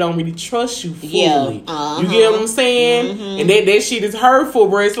you that they don't really trust you fully. Yeah. You get what I'm saying? Mm-hmm. And that shit is hurtful,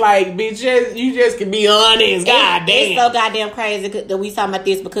 bro. It's like, bitch, you just can be honest. Goddamn. It's so goddamn crazy that we talking about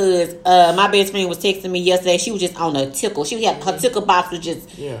this because my best friend was texting me yesterday. She was just on a tickle. She had her tickle box was just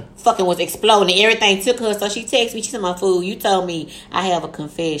fucking was exploding. Everything took her. So she texted me. She said, "My fool, you told me I have a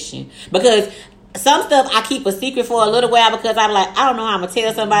confession." Because some stuff I keep a secret for a little while because I'm like, I don't know how I'm going to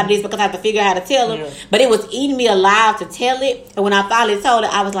tell somebody this because I have to figure out how to tell them. Yeah. But it was eating me alive to tell it. And when I finally told her,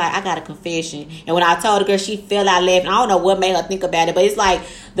 I was like, I got a confession. And when I told the girl, she fell out laughing. I don't know what made her think about it. But it's like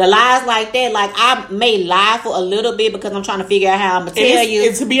the lies like that. Like, I may lie for a little bit because I'm trying to figure out how I'm going to tell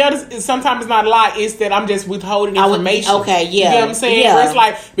you. To be honest, sometimes it's not a lie. It's that I'm just withholding information. Okay, yeah. You know what I'm saying? Yeah. Where it's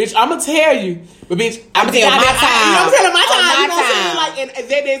like, bitch, I'm going to tell you. But bitch, I'm telling my time. I'm telling my time. You know what I'm time. saying? Like, and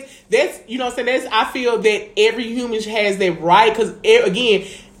that's you know what I'm saying? I feel that every human has that right. Because, again,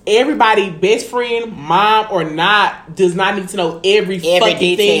 everybody, best friend, mom or not, does not need to know every fucking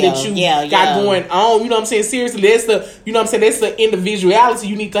detail. thing that you got going on. You know what I'm saying? Seriously, that's the individuality.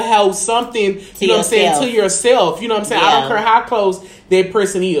 You need to have something, you know what I'm saying, to yourself. You know what I'm saying? I don't care how close that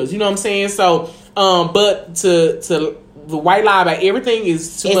person is. You know what I'm saying? So, but to the white lie about everything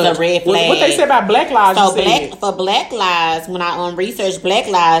is too much. A red flag. What they say about black lies? So for black lies, when I researched black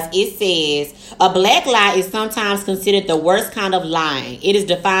lies, it says a black lie is sometimes considered the worst kind of lying. It is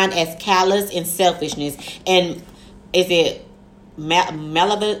defined as callous and selfishness, and is it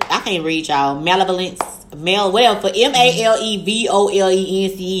malevolent? I can't read y'all. Malevolence. Whatever, for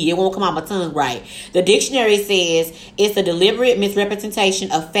MALEVOLENCE, it won't come out my tongue right. The dictionary says it's a deliberate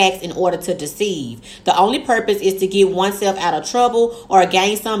misrepresentation of facts in order to deceive. The only purpose is to get oneself out of trouble or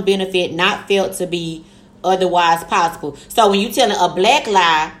gain some benefit not felt to be otherwise possible. So when you telling a black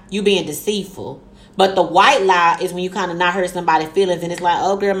lie, you being deceitful. But the white lie is when you kind of not hurt somebody's feelings and it's like,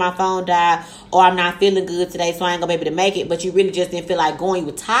 oh girl, my phone died, or I'm not feeling good today, so I ain't gonna be able to make it. But you really just didn't feel like going, you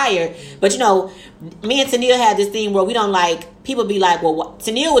were tired. But you know, me and Tennille had this thing where we don't like, people be like, well,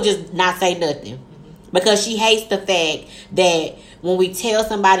 Tennille would just not say nothing because she hates the fact that when we tell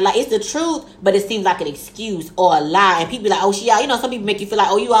somebody, like, it's the truth, but it seems like an excuse or a lie. And people be like, oh, you know, some people make you feel like,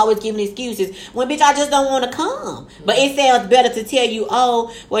 oh, you always giving excuses. When, bitch, I just don't want to come. But it sounds better to tell you,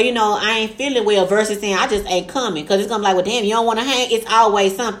 oh, well, you know, I ain't feeling well versus saying, I just ain't coming. Because it's going to be like, well, damn, you don't want to hang? It's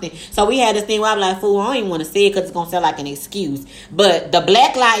always something. So we had this thing where I'm like, fool, I don't even want to say it because it's going to sound like an excuse. But the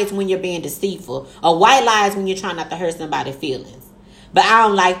black lie is when you're being deceitful. A white lie is when you're trying not to hurt somebody's feelings. But I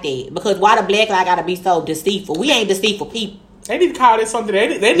don't like that. Because why the black lie got to be so deceitful? We ain't deceitful people. They need to call this something.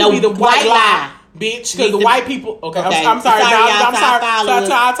 They need to be the white lie, bitch. Because the white people. Okay. I'm sorry. I'm sorry.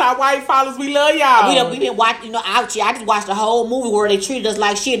 To our white followers, we love y'all. We been watching. You know, I just watched the whole movie where they treated us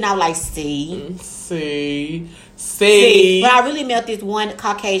like shit, and I was like, see. But I really met this one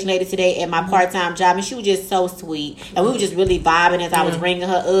Caucasian lady today at my part-time job, and she was just so sweet, and we were just really vibing as I was ringing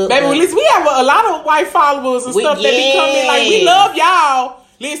her up. Baby, at least we have a lot of white followers and stuff that be coming. Like, we love y'all.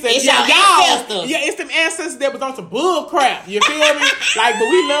 Listen, it's y'all, ancestors. Yeah, it's them ancestors that was on some bull crap. You feel me? Like, but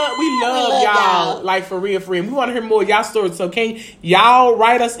we love y'all. Like, for real. We want to hear more of y'all stories. So can y'all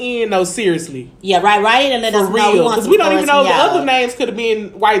write us in? No, seriously. Yeah, write in and let us know. Because we don't even know the other names could have been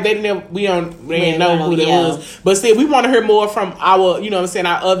white. They didn't know who that was. But see, we want to hear more from our, you know what I'm saying,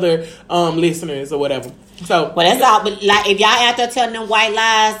 our other listeners or whatever. So, well, that's all. But like, if y'all out there telling them white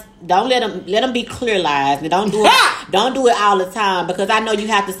lies, don't let them be clear lies. And don't do it all the time, because I know you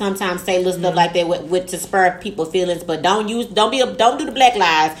have to sometimes say little stuff like that with to spur people's feelings. But don't do the black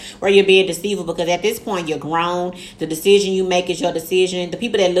lies where you're being deceitful, because at this point you're grown. The decision you make is your decision. The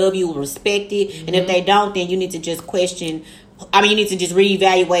people that love you will respect it, and if they don't, then you need to just question I mean, you need to just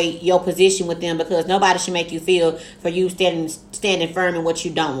reevaluate your position with them, because nobody should make you feel for you standing firm in what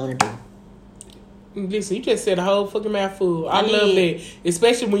you don't want to do. Listen, you just said a whole fucking mouthful. I love that.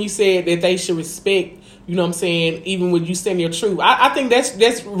 Especially when you said that they should respect, you know what I'm saying, even when you stand your truth. I think that's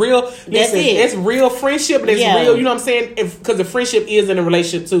real. Listen, that's real friendship. That's real, you know what I'm saying? Because the friendship is in a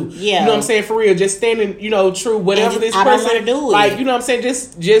relationship too. Yeah. You know what I'm saying? For real. Just standing, you know, true, whatever this person do. Like, you know what I'm saying?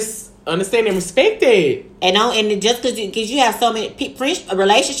 Just understand and respect that. And just because you have so many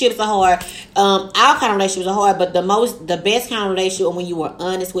relationships are hard. All kind of relationships are hard, but the best kind of relationship when you are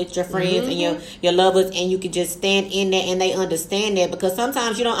honest with your friends and your lovers, and you can just stand in there and they understand that. Because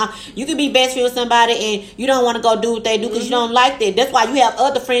sometimes you can be best friends with somebody and you don't want to go do what they do because you don't like that. That's why you have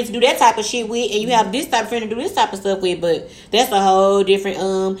other friends to do that type of shit with, and you have this type of friend to do this type of stuff with. But that's a whole different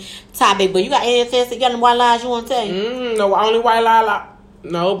topic. But you got anything, you got any white lies you want to tell? No, only white lie.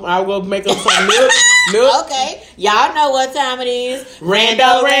 No, I'll go make up some milk. Okay. Y'all know what time it is.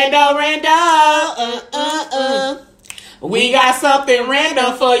 Rando. We got something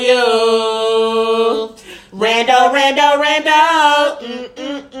random for you. Rando.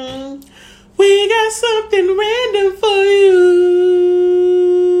 We got something random for you.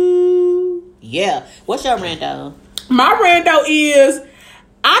 Yeah. What's your rando? My rando is,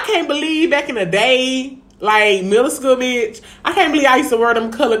 I can't believe back in the day, like middle school, bitch, I can't believe I used to wear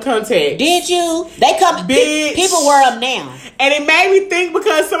them color contacts. Did you? They come, bitch. People wear them now. And it made me think,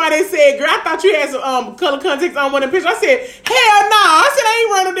 because somebody said, girl, I thought you had some color contacts on one of the pictures. I said, hell no. I said, I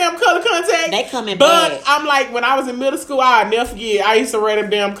ain't wearing them damn color contacts. They come in But bad. I'm like, when I was in middle school, I'll never forget, I used to wear them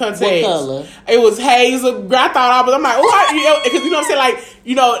damn contacts. What color? It was hazel. Girl, I thought I'm like, oh, because you know what I'm saying? Like,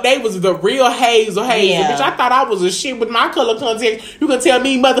 you know, they was the real hazel. Yeah. Bitch, I thought I was a shit with my color contacts. You can tell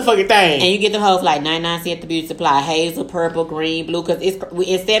me motherfucking thing. And you get the whole for like 99 cents at the beauty supply. Hazel, purple, green, blue. Because in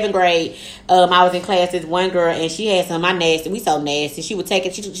 7th grade, I was in class with one girl, and she had some of my nasty. We so nasty. She would take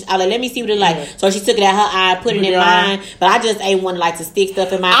it. I was like, let me see what it like. So she took it out her eye, put it in mine. But I just ain't want to like to stick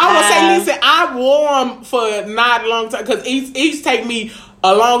stuff in my eye. I would say, listen, I wore them for not a long time, because each take me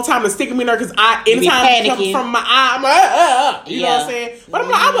a long time to stick them in there, because anytime it comes from my eye, I'm like, you know what I'm saying? But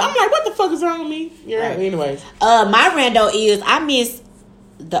I'm like, what the fuck is wrong with me? Yeah. Right. Anyways, my rando is, I miss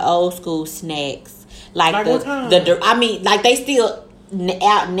the old school snacks, like I mean, like they still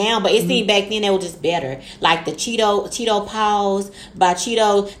out now, but it seemed back then they were just better. Like the Cheeto Paws by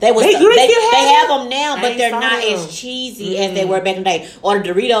Cheeto, they have them now, but they're not as cheesy as they were back in the day. Or the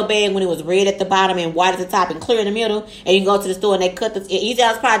Dorito bag when it was red at the bottom and white at the top and clear in the middle, and you can go to the store and they cut the Easy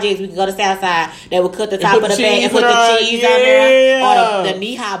House Projects. We can go to Southside. They would cut the top of the bag and put the cheese on there, or the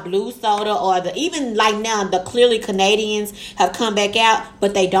Neha Blue Soda, or even like now the Clearly Canadians have come back out,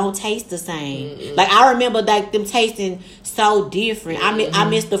 but they don't taste the same. Like I remember like them tasting so different. I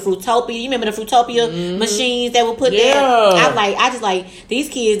miss the Fruitopia. You remember the Fruitopia machines that were put there? I just like these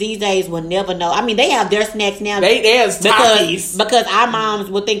kids these days will never know. I mean, they have their snacks now. There's because our moms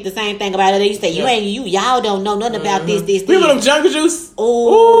would think the same thing about it. They used to say, y'all don't know nothing about this. Remember them Jungle Juice?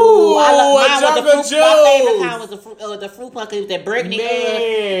 Ooh, I love Jungle Juice. My favorite kind was the fruit punch. It was that burgundy color,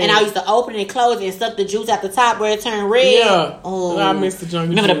 and I used to open it and close it and suck the juice out the top where it turned red. Yeah, I miss the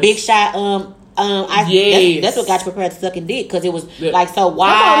Jungle Juice. Remember the Big Shot? That's what got you prepared to sucking dick, because it was like so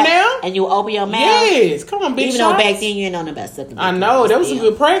wide. Come on now. And you open your mouth. Yes, come on, bitch. Even though back then you ain't know nothing about sucking dick. I know, that was some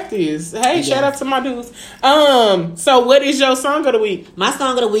good practice. Hey, shout out to my dudes. So what is your song of the week? My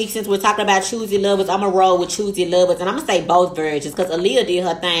song of the week, since we're talking about Choosy Lovers, I'm gonna roll with Choosy Lovers, and I'm gonna say both versions, because Aaliyah did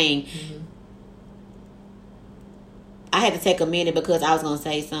her thing. I had to take a minute because I was gonna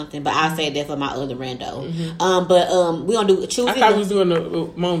say something, but I'll say that for my other rando. But we're gonna do Choosy. I thought we was doing a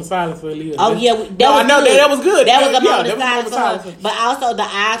moment of silence for Aaliyah. Oh yeah, that was good. That was a moment of silence. But also the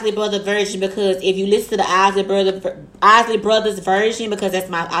Isley Brothers version, because if you listen to the Isley Brothers version, because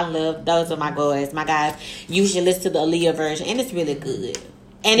I love those are my boys, my guys. You should listen to the Aaliyah version, and it's really good.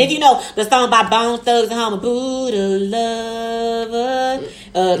 And if you know the song by Bone Thugs and Harmony, Buddha Lover,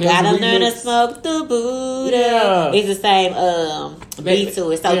 gotta learn to smoke the Buddha. It's the same beat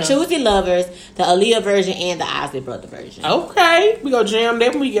to it. So Choosy Lovers, the Aaliyah version, and the Isley Brother version. Okay, we go jam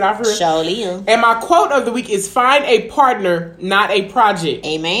that when we get off here. Surely. And my quote of the week is, find a partner, not a project.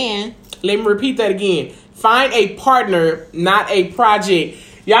 Amen. Let me repeat that again. Find a partner, not a project.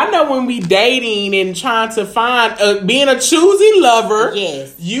 Y'all know when we dating and trying to find, being a choosy lover,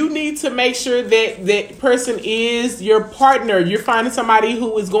 yes, you need to make sure that that person is your partner. You're finding somebody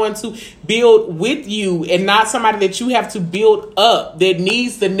who is going to build with you and not somebody that you have to build up, that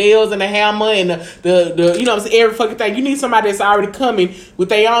needs the nails and the hammer and the you know what I'm saying, every fucking thing. You need somebody that's already coming with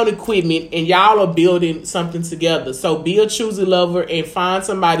their own equipment and y'all are building something together. So be a choosy lover and find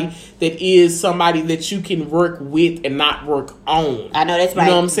somebody that is somebody that you can work with and not work on. I know that's right.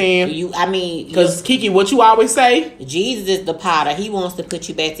 You know what I'm saying? Because Kiki, what you always say? Jesus is the potter. He wants to put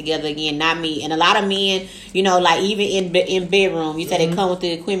you back together again, not me. And a lot of men, you know, like even in bedroom, you say they come with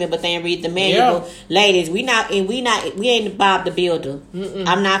the equipment, but they ain't read the manual. Yeah. Ladies, we ain't Bob the Builder. You're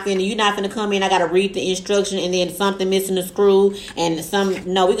not finna come in. I gotta read the instruction and then something missing the screw and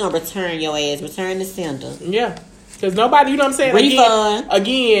we're gonna return your ass. Return the sender. Yeah. Because nobody, you know what I'm saying? Refund.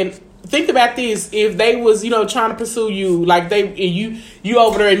 Again, think about this. If they was, you know, trying to pursue you, like you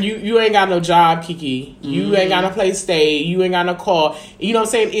over there and you ain't got no job, Kiki. You ain't got no place to stay. You ain't got no car. You know what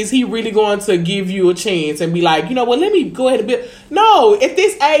I'm saying? Is he really going to give you a chance and be like, you know what, let me go ahead and build? No, at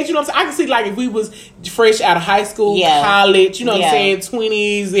this age, you know what I'm saying? I can see like if we was fresh out of high school, college, you know what I'm saying,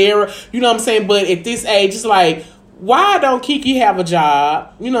 20s era, you know what I'm saying? But at this age, it's like, why don't Kiki have a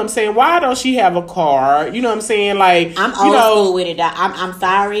job? You know what I'm saying? Why don't she have a car? You know what I'm saying? Like, I'm old school with it. I'm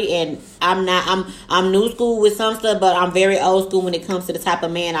sorry, and I'm new school with some stuff, but I'm very old school when it comes to the type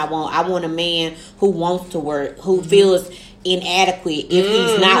of man I want. I want a man who wants to work, who feels inadequate if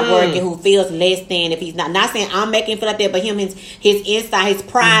he's not working, who feels less than if he's not saying I'm making feel like that, but his inside, his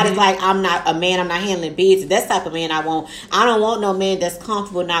pride is like, I'm not a man, I'm not handling business. That's the type of man I want. I don't want no man that's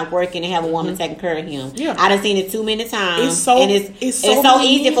comfortable not working and have a woman taking care of him. I done seen it too many times. It's so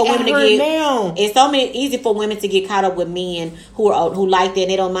easy for women to get it's so easy for women to get caught up with men who like that and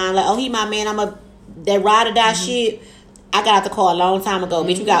they don't mind, like, oh, he my man, that ride or die shit. I got out the car a long time ago.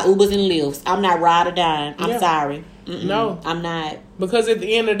 Bitch, you got Ubers and Lyfts. I'm not ride or dying. I'm sorry. No, I'm not. Because at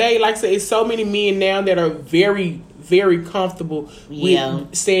the end of the day, like I said, it's so many men now that are very, very comfortable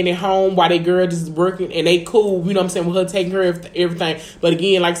with staying at home while their girl just working and they cool, you know what I'm saying, with her taking care of everything. But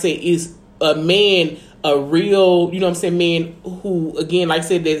again, like I said, it's a man, a real, you know what I'm saying, man who, again, like I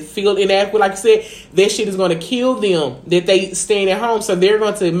said, that feel inadequate, like I said, that shit is going to kill them, that they staying at home, so they're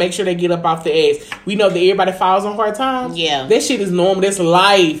going to make sure they get up off the ass. We know that everybody falls on hard times. Yeah. That shit is normal. That's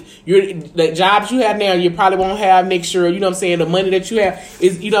life. The jobs you have now, you probably won't have next year, you know what I'm saying, the money that you have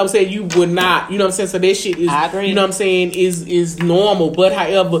is, you know what I'm saying, you would not, you know what I'm saying, so that shit is, I agree. You know what I'm saying, is normal, but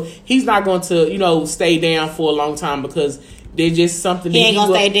however, he's not going to, you know, stay down for a long time because they're just something. He ain't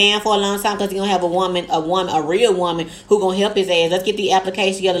gonna stay down for a long time because he's gonna have a real woman who gonna help his ass. Let's get the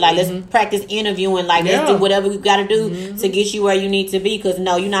application together. Like, let's practice interviewing. Like, let's do whatever we gotta do to get you where you need to be. Because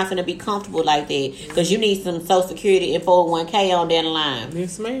no, you're not gonna be comfortable like that. Because you need some Social Security and 401k on down the line.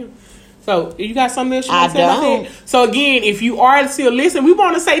 Yes, ma'am. So, you got something else you want to say about that? So, again, if you are still listening, we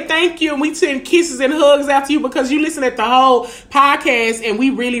want to say thank you. And we send kisses and hugs out to you because you listen at the whole podcast and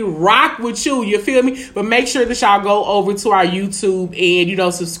we really rock with you. You feel me? But make sure that y'all go over to our YouTube and, you know,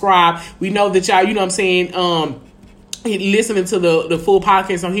 subscribe. We know that y'all, you know what I'm saying, listening to the full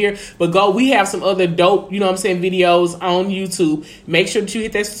podcast on here, but we have some other dope, you know what I'm saying, videos on YouTube. Make sure that you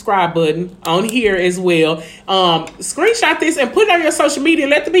hit that subscribe button on here as well. Screenshot this and put it on your social media.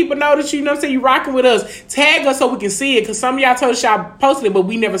 Let the people know that you know what I'm saying, you rocking with us. Tag us so we can see it, because some of y'all told us y'all posted it, but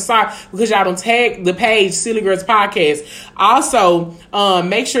we never saw it because y'all don't tag the page Silly Girls Podcast. Also,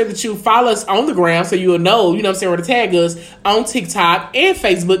 make sure that you follow us on the ground so you'll know, you know what I'm saying, where to tag us on TikTok and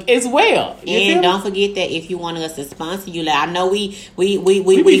Facebook as well. And don't forget that if you want us to sponsor you, like, I know we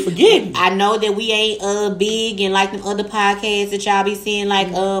forgetting. I know that we ain't big and like them other podcasts that y'all be seeing,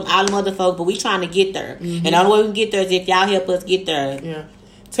 like all them other folks, but we trying to get there. And the only way we can get there is if y'all help us get there. Yeah.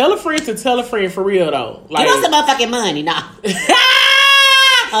 Tell a friend to tell a friend for real though. Like, give us some motherfucking money, nah.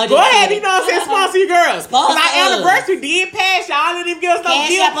 Go ahead, you know what I'm saying, sponsor your girls. Because our anniversary did pass. Y'all didn't even give us no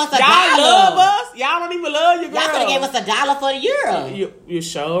gift. Y'all love us. Y'all don't even love your girls. Y'all could have gave us $1 for the euro. You're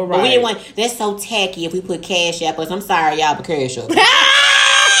sure right. But we didn't want, that's so tacky if we put Cash App us. I'm sorry, y'all, but Cash App.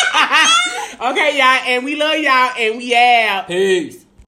 Okay, y'all, and we love y'all, and we out. Peace.